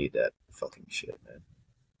 she didn't need that fucking shit, man.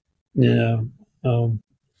 Yeah.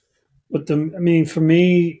 But for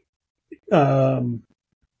me, there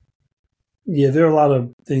are a lot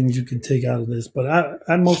of things you can take out of this, but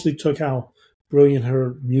I mostly took how brilliant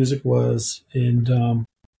her music was, and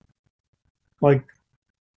like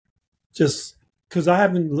just because I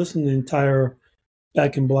haven't listened to the entire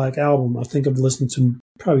Back in Black album. I think I've listened to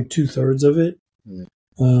probably 2/3 of it.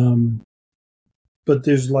 But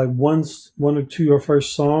there's like one or two of her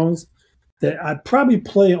songs that I probably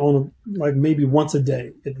play on like maybe once a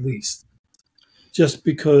day at least, just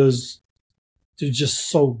because they're just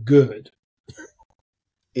so good.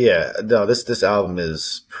 Yeah, no, this album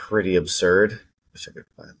is pretty absurd. Wish I could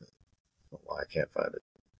find it. I don't know why I can't find it.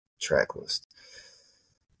 Track list.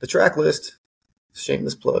 The track list.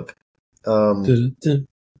 Shameless plug. Yeah,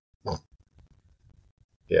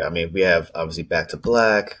 I mean, we have obviously Back to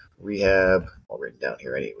Black, Rehab, all written down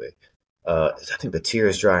here anyway. I think The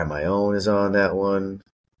Tears Dry on My Own is on that one.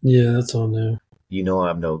 Yeah, that's on there. You Know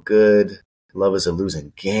I'm No Good. Love is a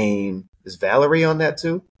Losing Game. Is Valerie on that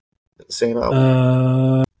too? The same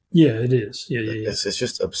album? Yeah, it is. Yeah. It's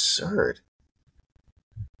just absurd.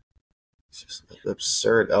 It's just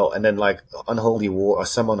absurd. Oh, and then like Unholy War,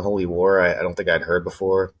 Some Unholy War. I don't think I'd heard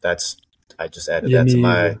before. I just added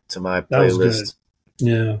that to my playlist.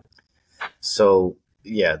 Yeah. So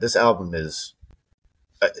yeah, this album is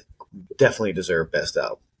definitely deserved best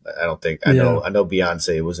album. I don't think I know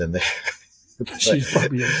Beyonce was in there. She's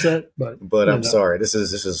probably upset, but I'm sorry. This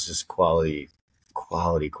is just quality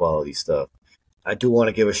stuff. I do want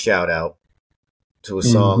to give a shout out to a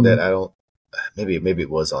song that I don't. Maybe it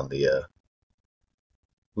was on the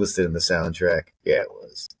listed in the soundtrack. Yeah, it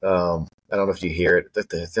was. I don't know if you hear it.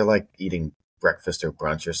 They're like eating breakfast or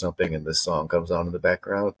brunch or something, and this song comes on in the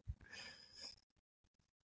background.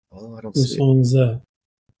 Oh, I don't see. What song is that?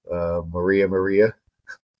 Maria.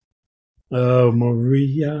 Oh,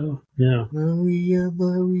 Maria. Yeah. Maria.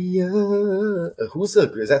 Is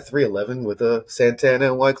that 311 with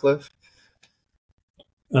Santana and Wyclef?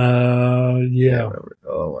 Yeah.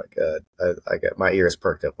 Oh my God. I got my ears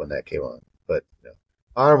perked up when that came on. But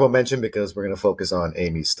honorable mention because we're gonna focus on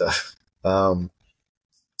Amy's stuff. Oh,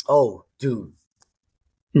 dude.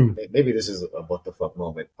 Maybe this is a what the fuck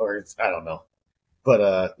moment, or I don't know.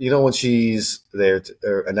 But when she's there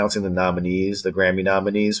announcing the Grammy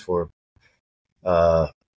nominees for,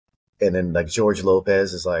 and then like George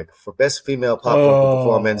Lopez is like, for best female pop vocal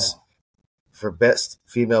performance. For best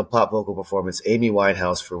female pop vocal performance, Amy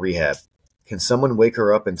Winehouse for Rehab. Can someone wake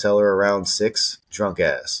her up and tell her around 6? Drunk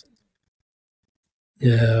ass.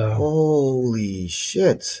 Yeah. Holy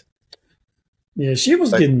shit. Yeah, she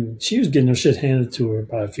was getting her shit handed to her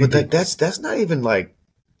by a few people. But that's not even like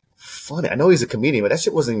funny. I know he's a comedian, but that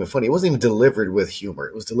shit wasn't even funny. It wasn't even delivered with humor.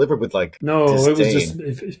 It was delivered with like disdain.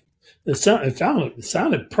 It was just it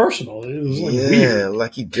sounded personal. It was like weird.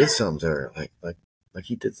 Like he did something to her. Like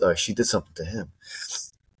he did. She did something to him.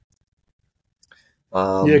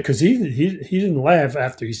 Because he didn't laugh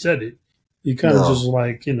after he said it. You kind of No. just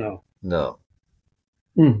like, No.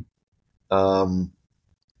 Hmm.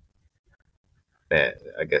 Man,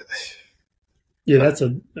 I guess. Yeah,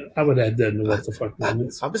 I would add that in the what the fuck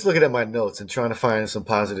moments. I'm just looking at my notes and trying to find some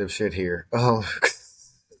positive shit here.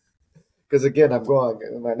 Because again, I'm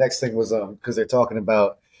going. My next thing was because they're talking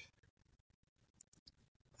about.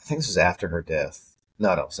 I think this was after her death.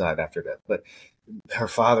 No, it's not after death. But her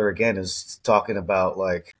father again is talking about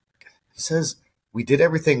like he says we did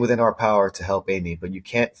everything within our power to help Amy, but you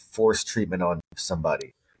can't force treatment on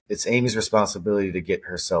somebody. It's Amy's responsibility to get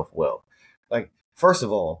herself well. Like first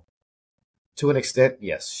of all, to an extent,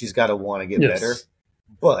 yes, she's got to want to get better,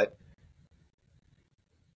 but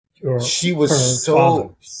she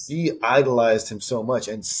idolized him so much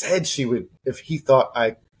and said she would, if he thought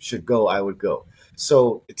I should go, I would go.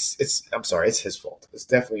 So I'm sorry, it's his fault. It's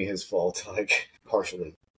definitely his fault, like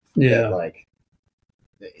partially. Yeah. That, like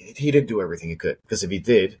he didn't do everything he could, because if he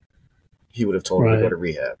did, he would have told her to go to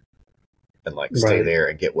rehab and like stay there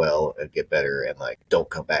and get well and get better and like don't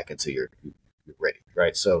come back until you're ready,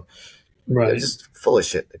 right? So just full of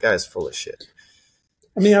shit. The guy's full of shit.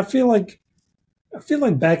 I mean, I feel like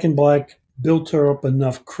Back in Black built her up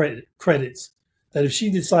enough credits that if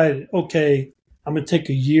she decided, okay, I'm gonna take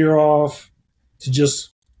a year off to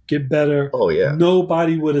just get better,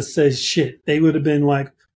 nobody would have said shit. They would have been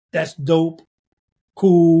like, "That's dope,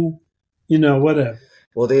 cool, whatever."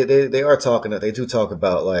 Well, they are talking. They do talk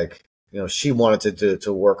about like she wanted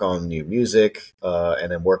to work on new music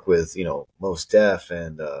and then work with Mos Def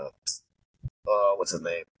and what's his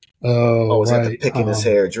name? Was that the picking his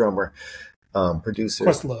hair drummer? Producer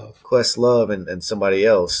Questlove and somebody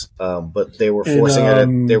else, but they were forcing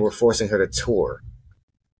her to tour.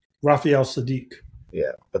 Raphael Sadiq.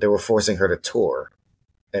 Yeah, but they were forcing her to tour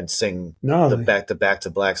and sing the back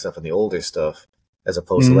to black stuff and the older stuff, as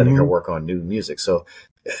opposed to letting her work on new music. So,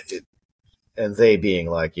 and they being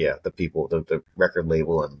like, the people, the record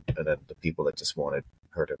label, and then the people that just wanted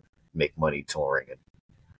her to make money touring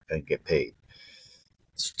and get paid.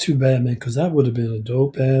 It's too bad, man, because that would have been a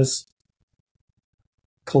dope ass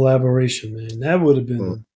collaboration, man. That would have been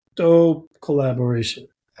a dope collaboration.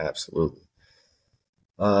 Absolutely.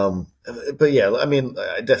 But yeah, I mean,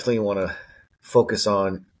 I definitely want to focus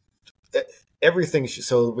on everything.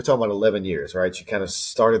 So we're talking about 11 years, right? She kind of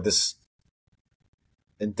started this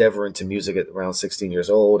endeavor into music at around 16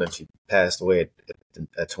 years old, and she passed away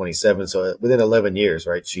at 27. So within 11 years,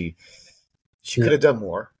 right? She could have done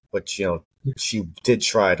more, but she did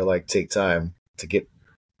try to like take time to get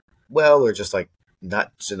well, or just like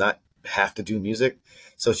not have to do music.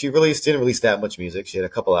 So she didn't release that much music. She had a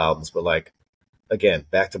couple albums, but like again,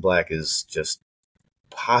 Back to Black is just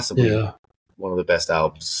possibly one of the best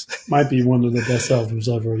albums. Might be one of the best albums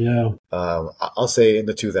ever. Yeah. I'll say in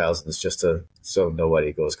the 2000s, just so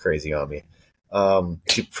nobody goes crazy on me.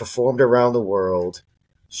 She performed around the world.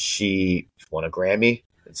 She won a Grammy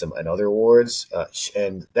and other awards.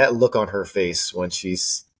 And that look on her face when she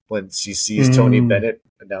sees Tony Bennett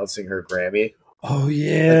announcing her Grammy. Oh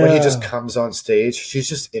yeah. Like when he just comes on stage, she's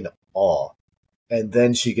just in awe. And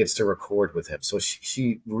then she gets to record with him. So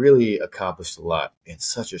she really accomplished a lot in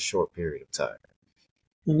such a short period of time.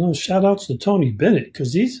 Shout outs to Tony Bennett,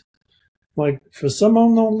 because he's like, for some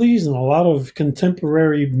unknown reason, a lot of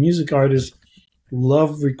contemporary music artists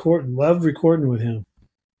love recording with him.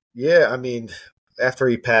 Yeah, I mean, after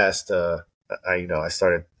he passed, I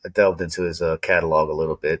delved into his catalog a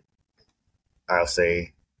little bit. I'll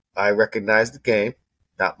say I recognized the game,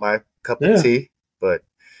 not my cup of tea, but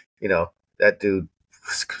that dude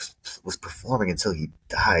was performing until he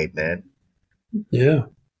died, man. Yeah.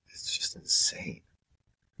 It's just insane.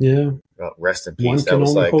 Yeah. Rest in peace. One can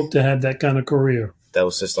only hope to have that kind of career. That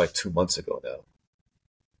was just like 2 months ago now.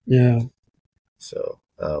 Yeah. So,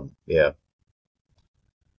 yeah.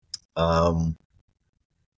 And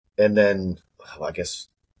then I guess,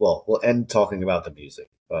 we'll end talking about the music.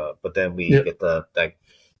 But then we get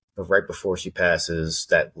right before she passes,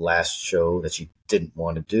 that last show that she didn't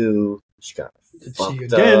want to do. She got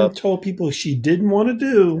fucked up. Told people she didn't want to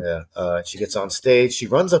do. Yeah. She gets on stage. She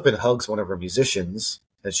runs up and hugs one of her musicians.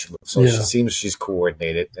 And she seems she's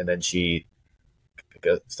coordinated. And then she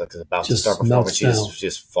is about to start performing. She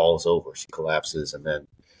just falls over. She collapses and then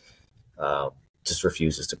just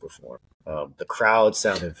refuses to perform. The crowd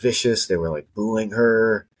sounded vicious. They were like booing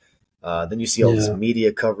her. Then you see all this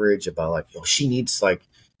media coverage about like, she needs like,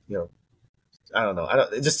 I don't know.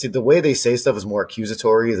 Just the way they say stuff is more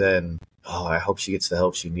accusatory than, I hope she gets the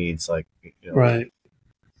help she needs. Like, right.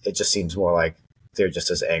 It just seems more like they're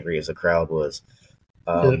just as angry as the crowd was.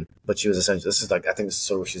 But she was essentially, this is like, I think this is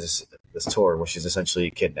sort of this tour where she's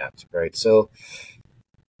essentially kidnapped. Right. So,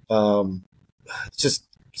 it's just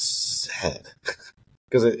sad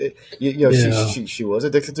because she was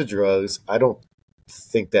addicted to drugs. I don't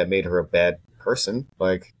think that made her a bad person.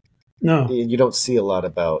 Like, No. you don't see a lot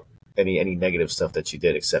about any negative stuff that she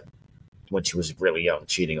did, except when she was really young,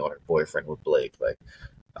 cheating on her boyfriend with Blake. Like,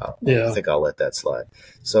 I think I'll let that slide.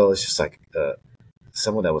 So it's just like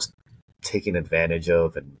someone that was taken advantage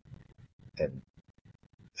of and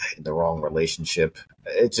in the wrong relationship.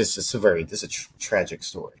 It's a tragic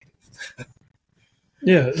story.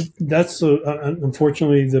 Yeah, that's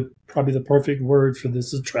unfortunately probably the perfect word for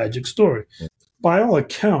this, a tragic story. By all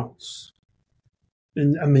accounts,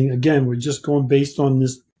 and I mean, again, we're just going based on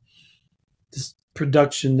this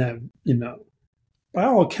production that, by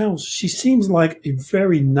all accounts, she seems like a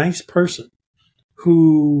very nice person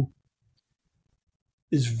who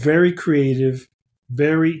is very creative,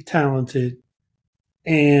 very talented,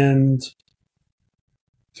 and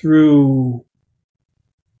through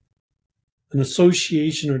an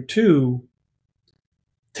association or two,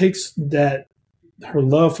 takes that her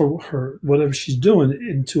love for her whatever she's doing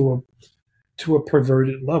into a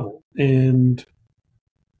perverted level. And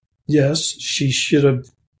yes, she should have.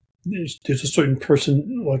 There's a certain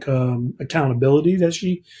person like accountability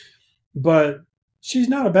but she's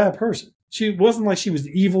not a bad person. She wasn't like she was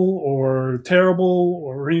evil or terrible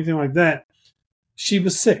or anything like that. She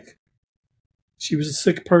was sick. She was a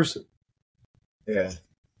sick person. Yeah.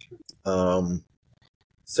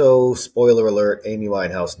 So, spoiler alert, Amy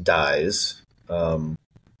Winehouse dies. And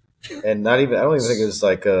I don't even think it was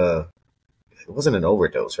like it wasn't an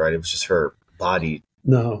overdose, right? It was just her body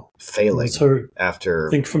failing. It was her, after,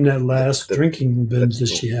 I think, from that last drinking binge that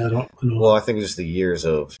she had. Well, I think it was the years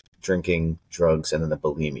of drinking, drugs, and then the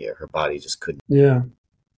bulimia. Her body just couldn't. Yeah.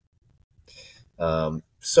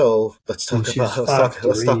 So let's talk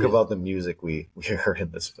about the music we heard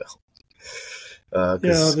in this film.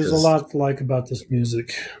 There's a lot to like about this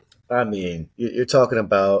music. I mean, you're talking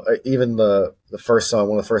about even the first song.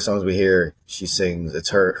 One of the first songs we hear, she sings. It's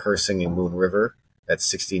her singing "Moon River" at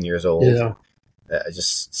 16 years old. Yeah,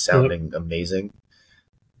 just sounding amazing.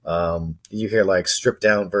 You hear like stripped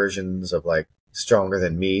down versions of like "Stronger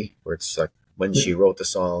Than Me," where it's like when she wrote the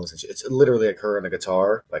songs. It's literally like her and a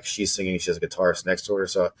guitar. Like she's singing, she has a guitarist next to her.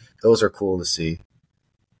 So those are cool to see.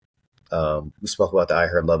 We spoke about the "I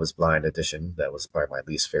Heard Love Is Blind" edition. That was probably my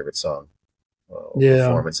least favorite song.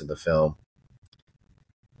 Performance in the film.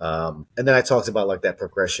 And then I talked about like that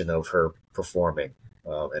progression of her performing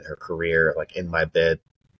and her career. Like "In My Bed"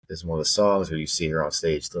 is one of the songs where you see her on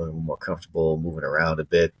stage feeling more comfortable, moving around a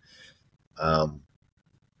bit.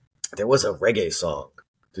 There was a reggae song.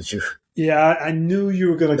 Did you? Yeah, I knew you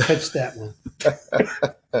were going to catch that one.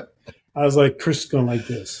 I was like, Chris is going to like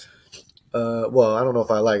this. Well, I don't know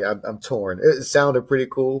if I'm torn. It sounded pretty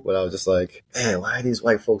cool, but I was just like, man, why are these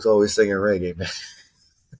white folks always singing reggae, man?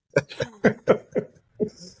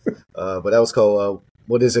 But that was called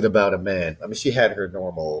 "What Is It About a Man?" I mean, she had her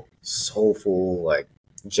normal soulful, like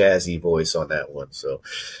jazzy voice on that one. So,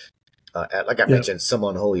 like I mentioned, "Some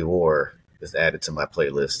Unholy War" is added to my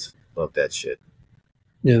playlist. Love that shit.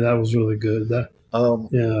 Yeah, that was really good.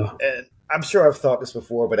 And I'm sure I've thought this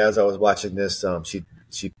before, but as I was watching this,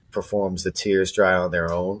 she performs the "Tears Dry on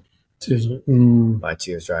Their Own." My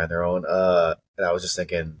tears dry on their own. And I was just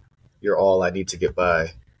thinking, "You're all I need to get by."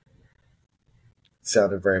 It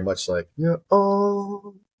sounded very much like "You're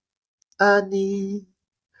all I need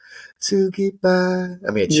to get by."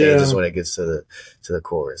 I mean, it changes when it gets to the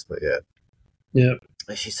chorus, but yeah. Yeah.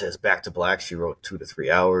 And she says "Back to Black" she wrote 2 to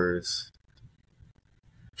 3 hours.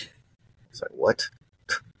 It's like, what?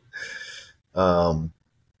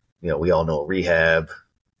 We all know "Rehab."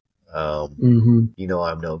 "You Know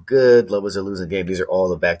I'm No Good," "Love Was a Losing Game." These are all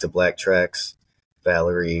the "Back to Black" tracks.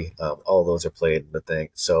 "Valerie," all those are played in the thing.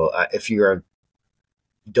 So if you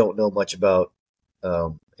don't know much about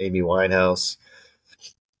Amy Winehouse,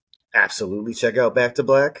 absolutely check out "Back to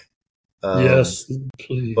Black." Yes,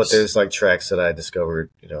 please. But there's like tracks that I discovered,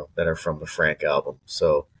 that are from the Frank album.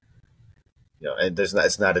 So, and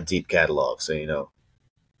it's not a deep catalog. So,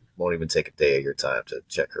 won't even take a day of your time to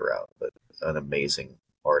check her out. But an amazing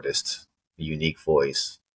artist, unique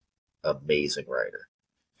voice, amazing writer.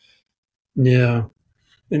 Yeah.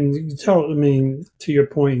 And you can tell, I mean, to your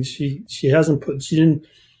point, she didn't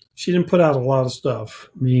put out a lot of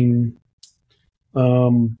stuff. I mean,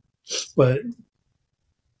 but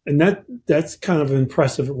that's kind of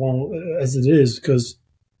impressive as it is, because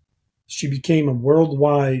she became a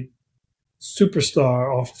worldwide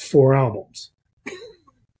superstar off 4 albums.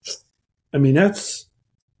 I mean, that's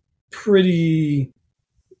pretty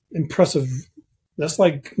impressive. That's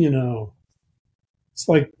like, it's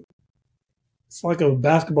like it's like a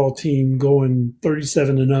basketball team going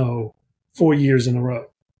 37-0 4 years in a row.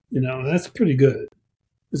 That's pretty good.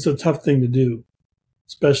 It's a tough thing to do,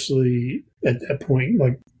 especially at that point.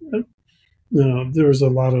 Like, there was a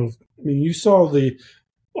lot of. I mean, you saw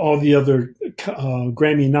all the other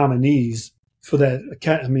Grammy nominees for that.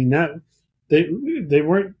 I mean, that they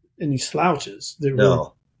weren't any slouches.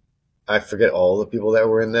 No, I forget all the people that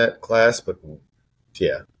were in that class, but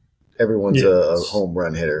yeah, everyone's a home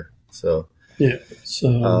run hitter. So yeah.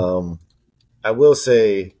 So I will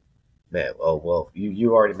say, man. Oh well,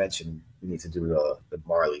 you already mentioned you need to do the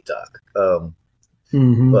Marley doc.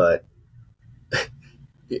 But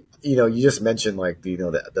you just mentioned like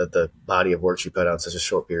the body of work she put out in such a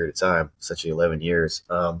short period of time, such 11 years.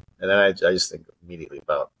 And then I just think immediately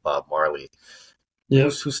about Bob Marley,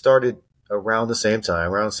 who started around the same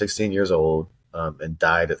time, around 16 years old, and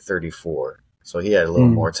died at 34. So he had a little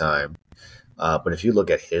more time. But if you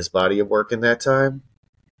look at his body of work in that time,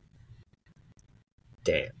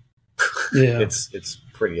 damn, it's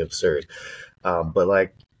pretty absurd. But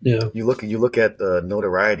like, you look at the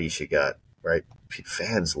notoriety she got, right?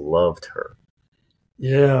 Fans loved her.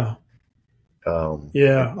 Yeah. I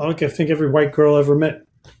think every white girl ever met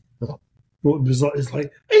is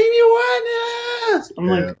like Amy Winehouse. I'm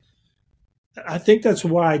like, I think that's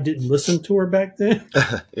why I didn't listen to her back then.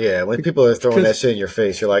 Yeah, when people are throwing that shit in your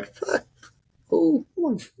face, you're like, who?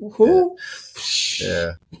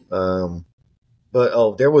 Yeah.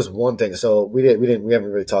 But there was one thing. So we haven't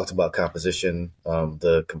really talked about composition.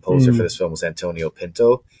 The composer for this film was Antonio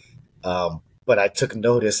Pinto. But I took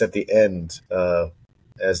notice at the end,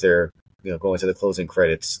 as they're going to the closing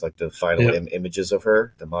credits, like the final images of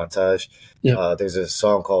her, the montage. There's a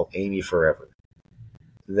song called "Amy Forever"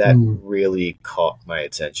 that really caught my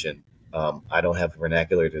attention. I don't have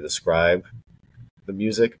vernacular to describe the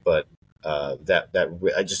music, but I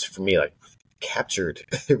just, for me, like, captured.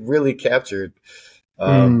 It really captured,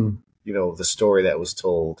 the story that was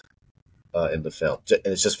told in the film.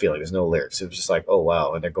 And it's just feeling. There's no lyrics. It was just like, oh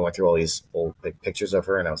wow, and they're going through all these old pictures of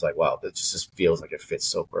her, and I was like, wow, that just feels like it fits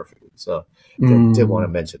so perfectly. So did want to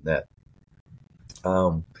mention that.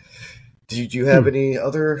 Did you have any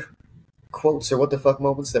other quotes or what the fuck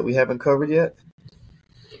moments that we haven't covered yet?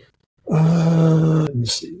 Let me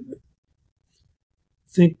see.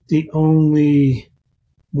 I think the only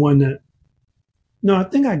one that I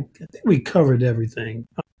think we covered everything.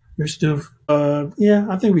 There's still I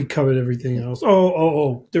think we covered everything else.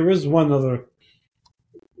 Oh, there is one other,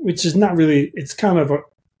 which is not really, it's kind of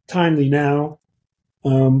timely now,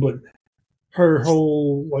 but her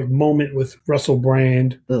whole like moment with Russell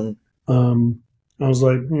Brand. I was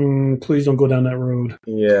like, please don't go down that road.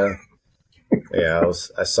 Yeah.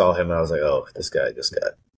 I saw him and I was like, oh, this guy just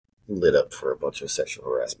got lit up for a bunch of sexual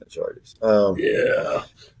harassment charges. I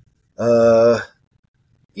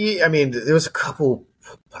mean, there was a couple,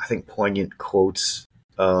 I think, poignant quotes.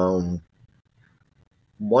 One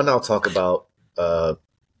I'll talk about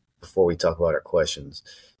before we talk about our questions.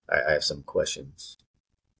 I have some questions,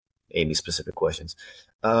 Amy-specific questions.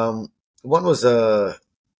 One was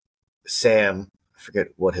Sam. I forget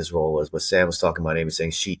what his role was, but Sam was talking about Amy,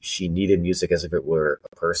 saying she needed music as if it were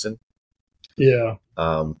a person. Yeah.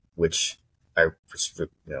 Which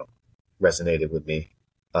resonated with me.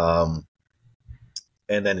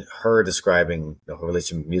 And then her describing her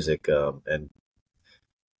relationship with music and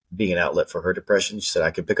being an outlet for her depression. She said,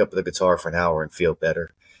 I could pick up the guitar for an hour and feel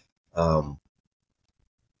better.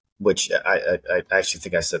 Which I actually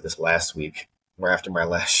think I said this last week, or after my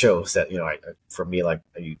last show, is that, for me, like,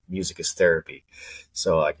 music is therapy.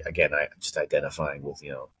 So again, I just identifying with,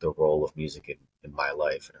 the role of music in my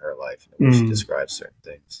life and her life, and the way she describes certain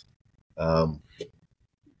things.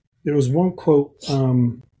 There was one quote,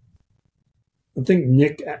 I think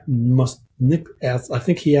Nick asked, I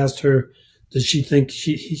think he asked her, does she think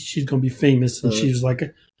she's going to be famous? And she was like,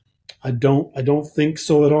 I don't think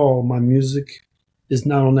so at all. My music is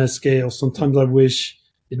not on that scale. Sometimes I wish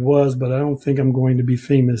it was, but I don't think I'm going to be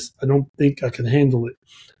famous. I don't think I can handle it.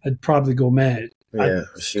 I'd probably go mad. Yeah,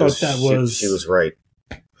 she was right.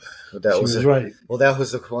 That was right. Well, that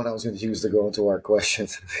was the one I was going to use to go into our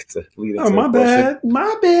questions. To lead into my bad.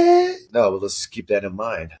 No, but let's keep that in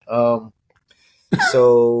mind.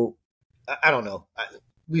 So I don't know.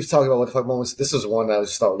 We've talked about what the fuck moments. This was one that I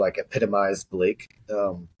just thought like epitomized Blake.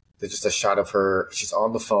 There's just a shot of her. She's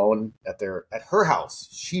on the phone at her house.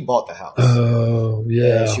 She bought the house. Oh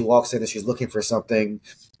yeah. And she walks in and she's looking for something,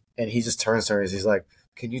 and he just turns to her and he's like,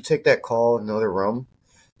 "Can you take that call in another room?"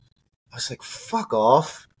 I was like, "Fuck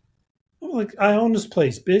off." I'm like, I own this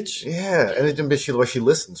place, bitch. Yeah, and then bitch, she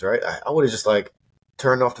listens, right? I would have just like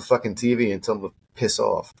turned off the fucking TV and told him to piss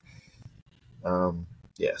off.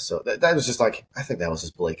 Yeah, so that was just like, I think that was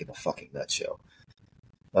just Blake in a fucking nutshell.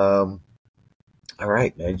 All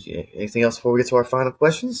right, man. Anything else before we get to our final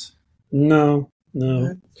questions? No.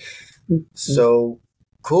 Right. So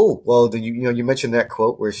cool. Well, you mentioned that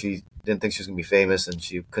quote where she didn't think she was gonna be famous and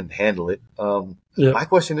she couldn't handle it. My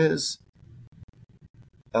question is,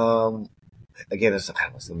 again,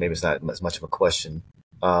 maybe it's not as much of a question.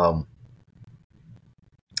 She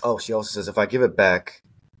also says, if I could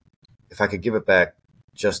give it back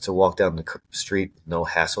just to walk down the street, no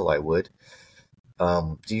hassle, I would.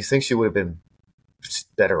 Do you think she would have been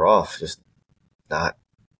better off just not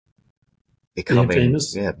becoming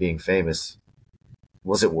famous? Yeah, being famous.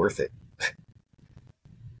 Was it worth it?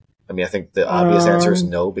 I mean, I think the obvious answer is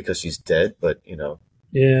no, because she's dead, but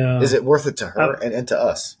yeah, is it worth it to her and to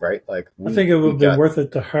us, right? Like, I think it would have been worth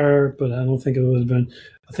it to her, but I don't think it would have been.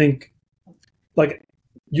 I think, like,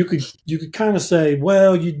 you could kind of say,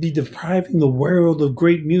 well, you'd be depriving the world of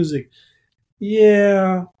great music.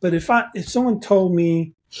 Yeah, but if someone told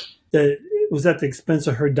me that it was at the expense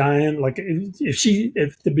of her dying, like if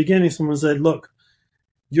at the beginning someone said, look,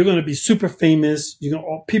 you're going to be super famous,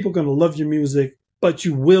 people are going to love your music, but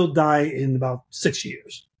you will die in about 6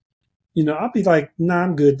 years. I'll be like, nah,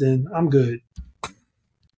 I'm good then. I'm good.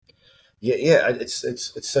 Yeah. It's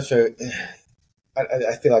such a.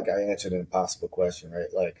 I feel like I answered an impossible question,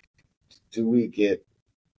 right? Like, do we get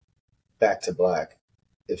back to Black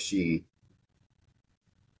if she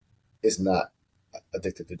is not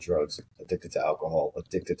addicted to drugs, addicted to alcohol,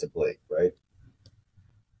 addicted to Blake, right?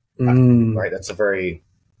 Right. That's a very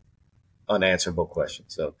unanswerable question.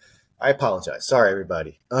 So I apologize. Sorry,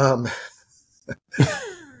 everybody. And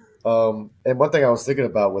one thing I was thinking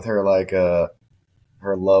about with her, like, her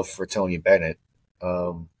love for Tony Bennett,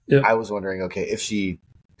 I was wondering, okay, if she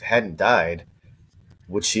hadn't died,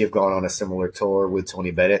 would she have gone on a similar tour with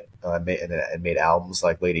Tony Bennett and made albums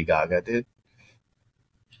like Lady Gaga did?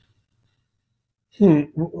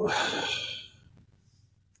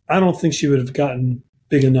 I don't think she would have gotten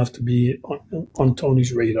big enough to be on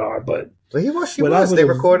Tony's radar, but she was. They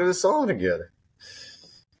recorded a song together.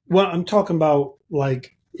 Well, I'm talking about,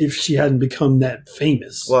 like, if she hadn't become that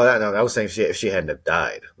famous. Well, no, I was saying if she hadn't have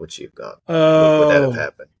died, would she have gone? Would that have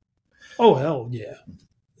happened? Oh, hell yeah.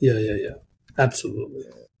 Yeah. Absolutely.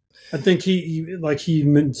 I think he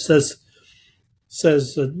says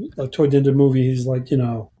toward the end of the movie, he's like,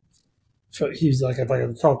 if I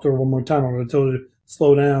had to talk to her one more time, I would have told her to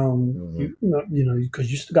slow down,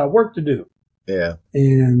 because you still got work to do. Yeah.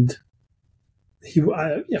 And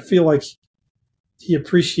I feel like he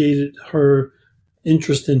appreciated her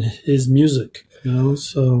interest in his music,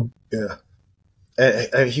 so. Yeah.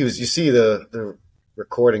 And you see the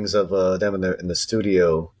recordings of them in the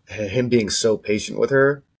studio, him being so patient with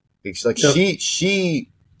her. It's like,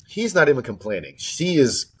 he's not even complaining. She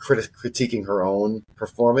is critiquing her own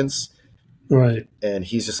performance. Right. And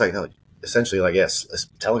he's just like, no, essentially, like, yes,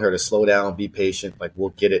 telling her to slow down, be patient. Like, we'll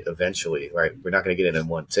get it eventually, right? We're not going to get it in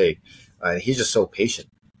one take. And he's just so patient,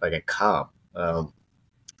 like, and calm.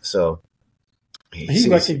 So he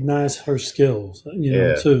recognized her skills,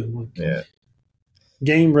 too. Like,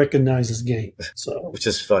 game recognizes game. So, which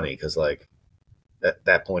is funny because, like, at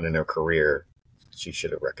that point in her career, she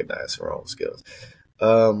should have recognized her own skills.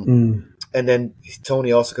 And then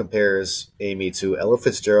Tony also compares Amy to Ella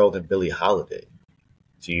Fitzgerald and Billie Holiday.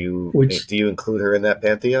 Do you include her in that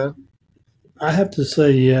pantheon? I have to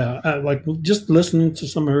say, yeah. Like, just listening to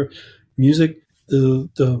some of her music, the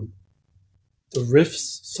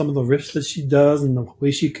riffs, some of the riffs that she does, and the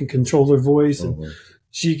way she can control her voice, and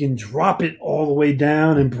she can drop it all the way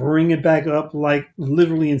down and bring it back up, like,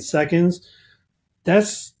 literally in seconds.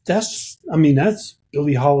 That's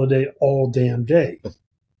Billie Holiday all damn day.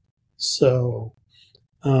 So,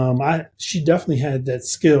 she definitely had that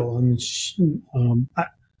skill. I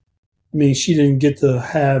mean, she didn't get to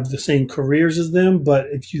have the same careers as them, but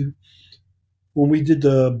when we did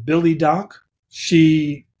the Billie doc,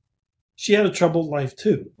 she had a troubled life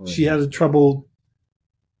too. Mm-hmm. She had a troubled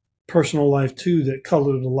personal life too that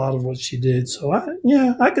colored a lot of what she did. So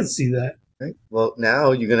I could see that. Right. Well,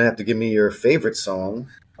 now you're gonna have to give me your favorite song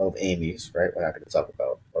of Amy's. Right, we're not going to talk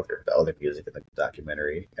about the other music in the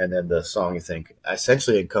documentary, and then the song you think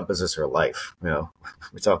essentially encompasses her life. We're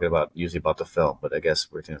talking usually about the film, but I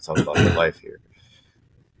guess we're going to talk about her life here.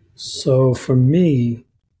 So for me,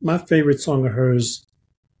 my favorite song of hers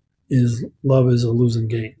is "Love Is a Losing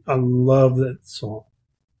Game." I love that song.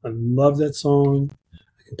 I can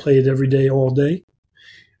play it every day, all day.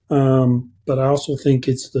 But I also think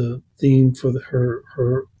it's the theme for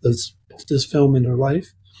this film in her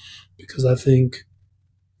life, because I think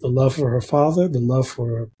the love for her father, the love for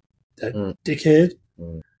her that Mm. dickhead.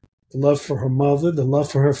 Mm. The love for her mother, the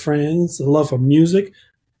love for her friends, the love for music,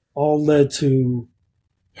 all led to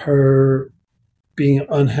her being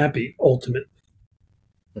unhappy ultimately.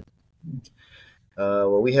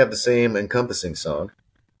 Well, we have the same encompassing song.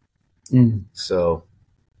 So,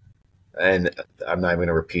 and I'm not even going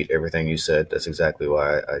to repeat everything you said. That's exactly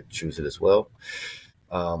why I choose it as well.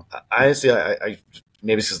 Honestly, I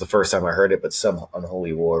maybe this is the first time I heard it, but Some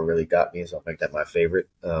Unholy War really got me, so I'll make that my favorite.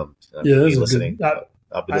 Yeah, I'll that's be a listening. good.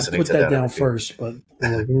 I'll be I listening put to that that down on repeat. first, but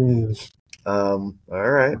I'm like, All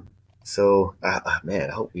right. So, man,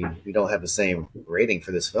 I hope we don't have the same rating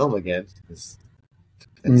for this film again. It's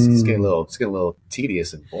getting a little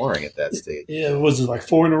tedious and boring at that stage. Yeah, was it like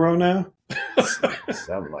 4 in a row now?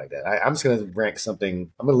 Something like that. I'm just gonna rank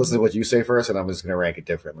something. I'm gonna listen to what you say first, and I'm just gonna rank it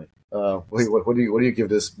differently. What do you give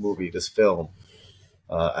this movie, this film,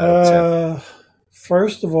 out of 10?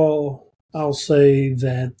 First of all, I'll say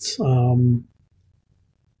that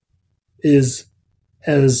is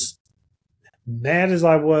as mad as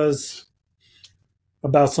I was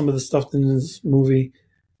about some of the stuff in this movie,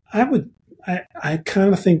 I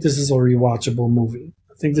kind of think this is a rewatchable movie.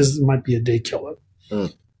 I think this might be a day killer.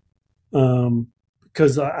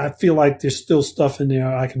 Because I feel like there's still stuff in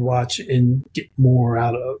there I can watch and get more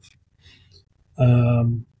out of.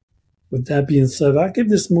 With that being said, I give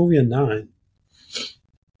this movie a 9.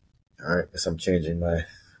 All right, guess I'm changing my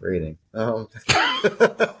rating. Damn.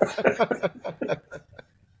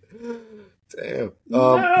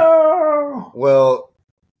 No! Well,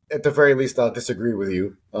 at the very least, I'll disagree with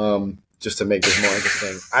you. Just to make this more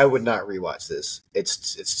interesting, I would not rewatch this.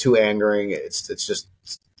 It's too angering. It's just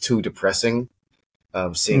too depressing.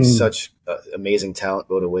 Seeing such amazing talent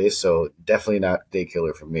go to waste, so definitely not day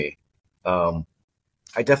killer for me. I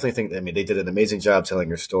definitely think. I mean, they did an amazing job telling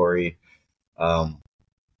her story.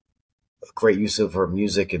 Great use of her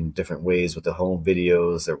music in different ways with the home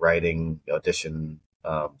videos, the writing, audition,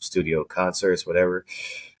 studio concerts, whatever.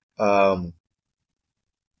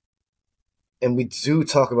 And we do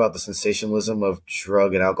talk about the sensationalism of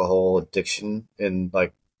drug and alcohol addiction in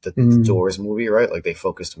like the Doors movie, right? Like they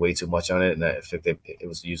focused way too much on it, and I think it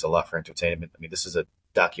was used a lot for entertainment. I mean, this is a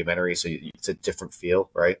documentary, so it's a different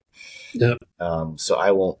feel, right? Yeah. So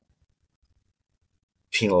I won't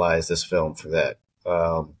penalize this film for that.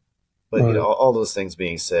 But you know, all those things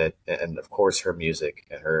being said, and of course her music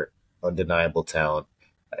and her undeniable talent,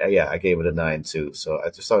 I gave it a 9 too. So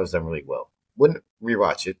I just thought it was done really well. Wouldn't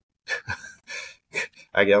rewatch it.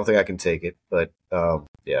 I don't think I can take it, but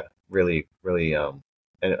yeah, really, really, and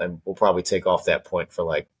we'll probably take off that point for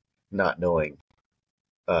like not knowing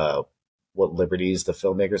what liberties the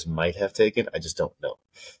filmmakers might have taken. I just don't know.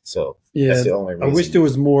 So yeah, that's the only reason. I wish there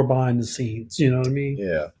was more behind the scenes. You know what I mean?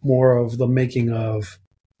 Yeah, more of the making of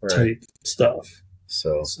type stuff.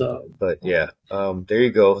 So, but yeah, there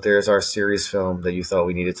you go. There's our series film that you thought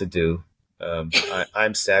we needed to do.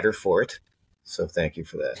 I'm sadder for it, so thank you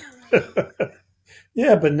for that.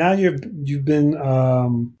 Yeah, but now you've been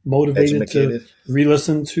motivated to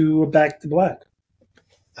re-listen to Back to Black.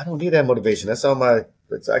 I don't need that motivation. That's on my.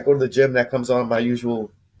 I go to the gym. That comes on my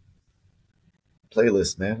usual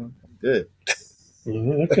playlist, man. I'm good.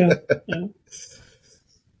 Okay. Yeah.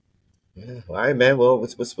 Yeah. All right, man. Well,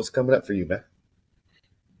 what's coming up for you, man?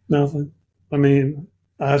 Nothing. I mean,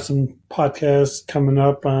 I have some podcasts coming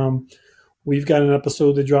up. We've got an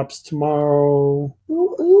episode that drops tomorrow.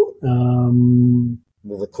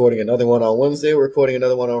 We're recording another one on Wednesday. We're recording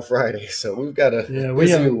another one on Friday. So we've got a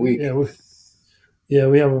busy week. Yeah,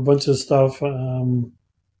 we have a bunch of stuff. And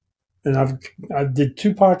I did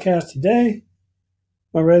 2 podcasts today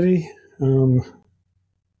already.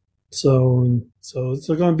 So it's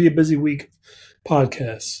going to be a busy week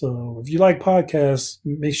podcast. So if you like podcasts,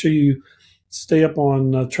 make sure you stay up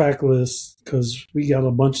on Tracklist because we got a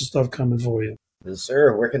bunch of stuff coming for you. Yes,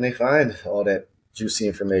 sir. Where can they find all that juicy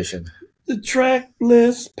information? The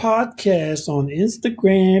Tracklist Podcast on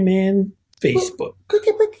Instagram and Facebook.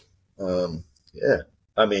 Yeah.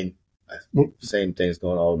 I mean, same thing's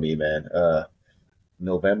going on with me, man.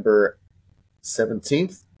 November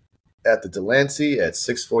 17th at the Delancey at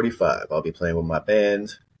 6:45. I'll be playing with my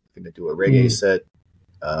band. I'm going to do a reggae set.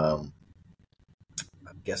 I'm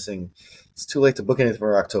guessing it's too late to book anything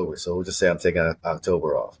for October, so we'll just say I'm taking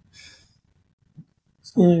October off.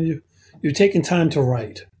 So you're taking time to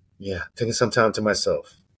write. Yeah, taking some time to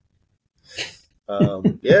myself.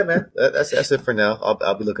 Yeah, man, that's it for now.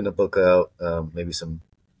 I'll be looking to book out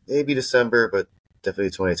maybe December, but definitely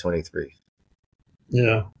 2023.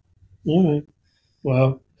 Yeah. All right.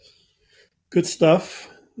 Well, good stuff.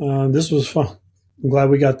 This was fun. I'm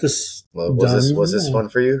glad we got this done. Was this fun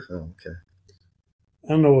for you? Oh, okay. I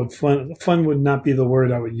don't know what fun would not be the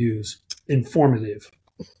word I would use. Informative.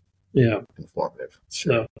 Yeah. Informative.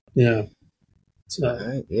 So, yeah. So, all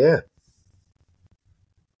right. Yeah.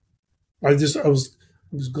 I was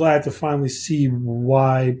glad to finally see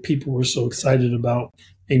why people were so excited about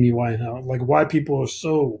Amy Winehouse. Like why people are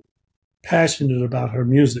so passionate about her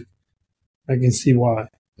music. I can see why.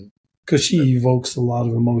 Because she evokes a lot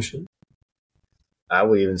of emotion. I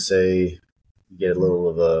would even say you get a little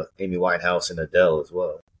of Amy Winehouse and Adele as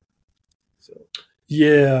well. So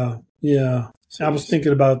yeah. So I was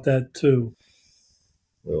thinking about that too.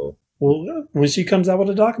 Well, when she comes out with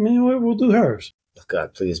a documentary, we'll do hers.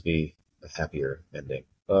 God, please be a happier ending.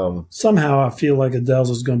 Somehow I feel like Adele's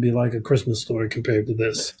is going to be like A Christmas Story compared to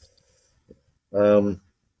this.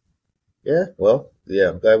 Yeah, well, yeah,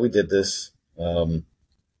 I'm glad we did this.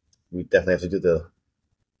 We definitely have to do the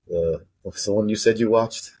what's the one you said you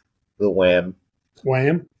watched? The Wham.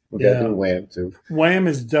 Wham? We gotta do Wham too. Wham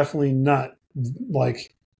is definitely not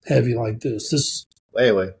like heavy like this.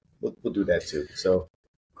 Anyway, we'll do that too. So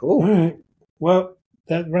cool. All right. Well,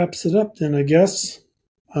 that wraps it up then, I guess.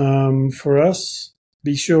 For us,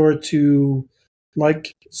 be sure to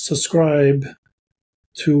like, subscribe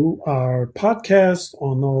to our podcast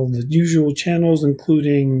on all the usual channels,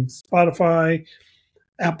 including Spotify,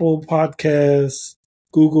 Apple Podcasts,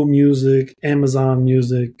 Google Music, Amazon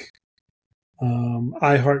Music,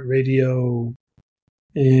 iHeartRadio,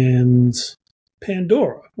 and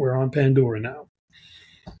Pandora. We're on Pandora now.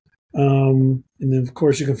 And then, of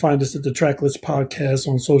course, you can find us at the Tracklist Podcast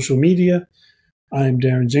on social media. I'm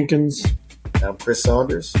Darren Jenkins. I'm Chris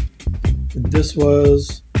Saunders. And this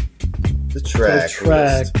was The Track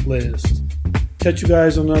List. Catch you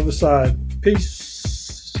guys on the other side. Peace.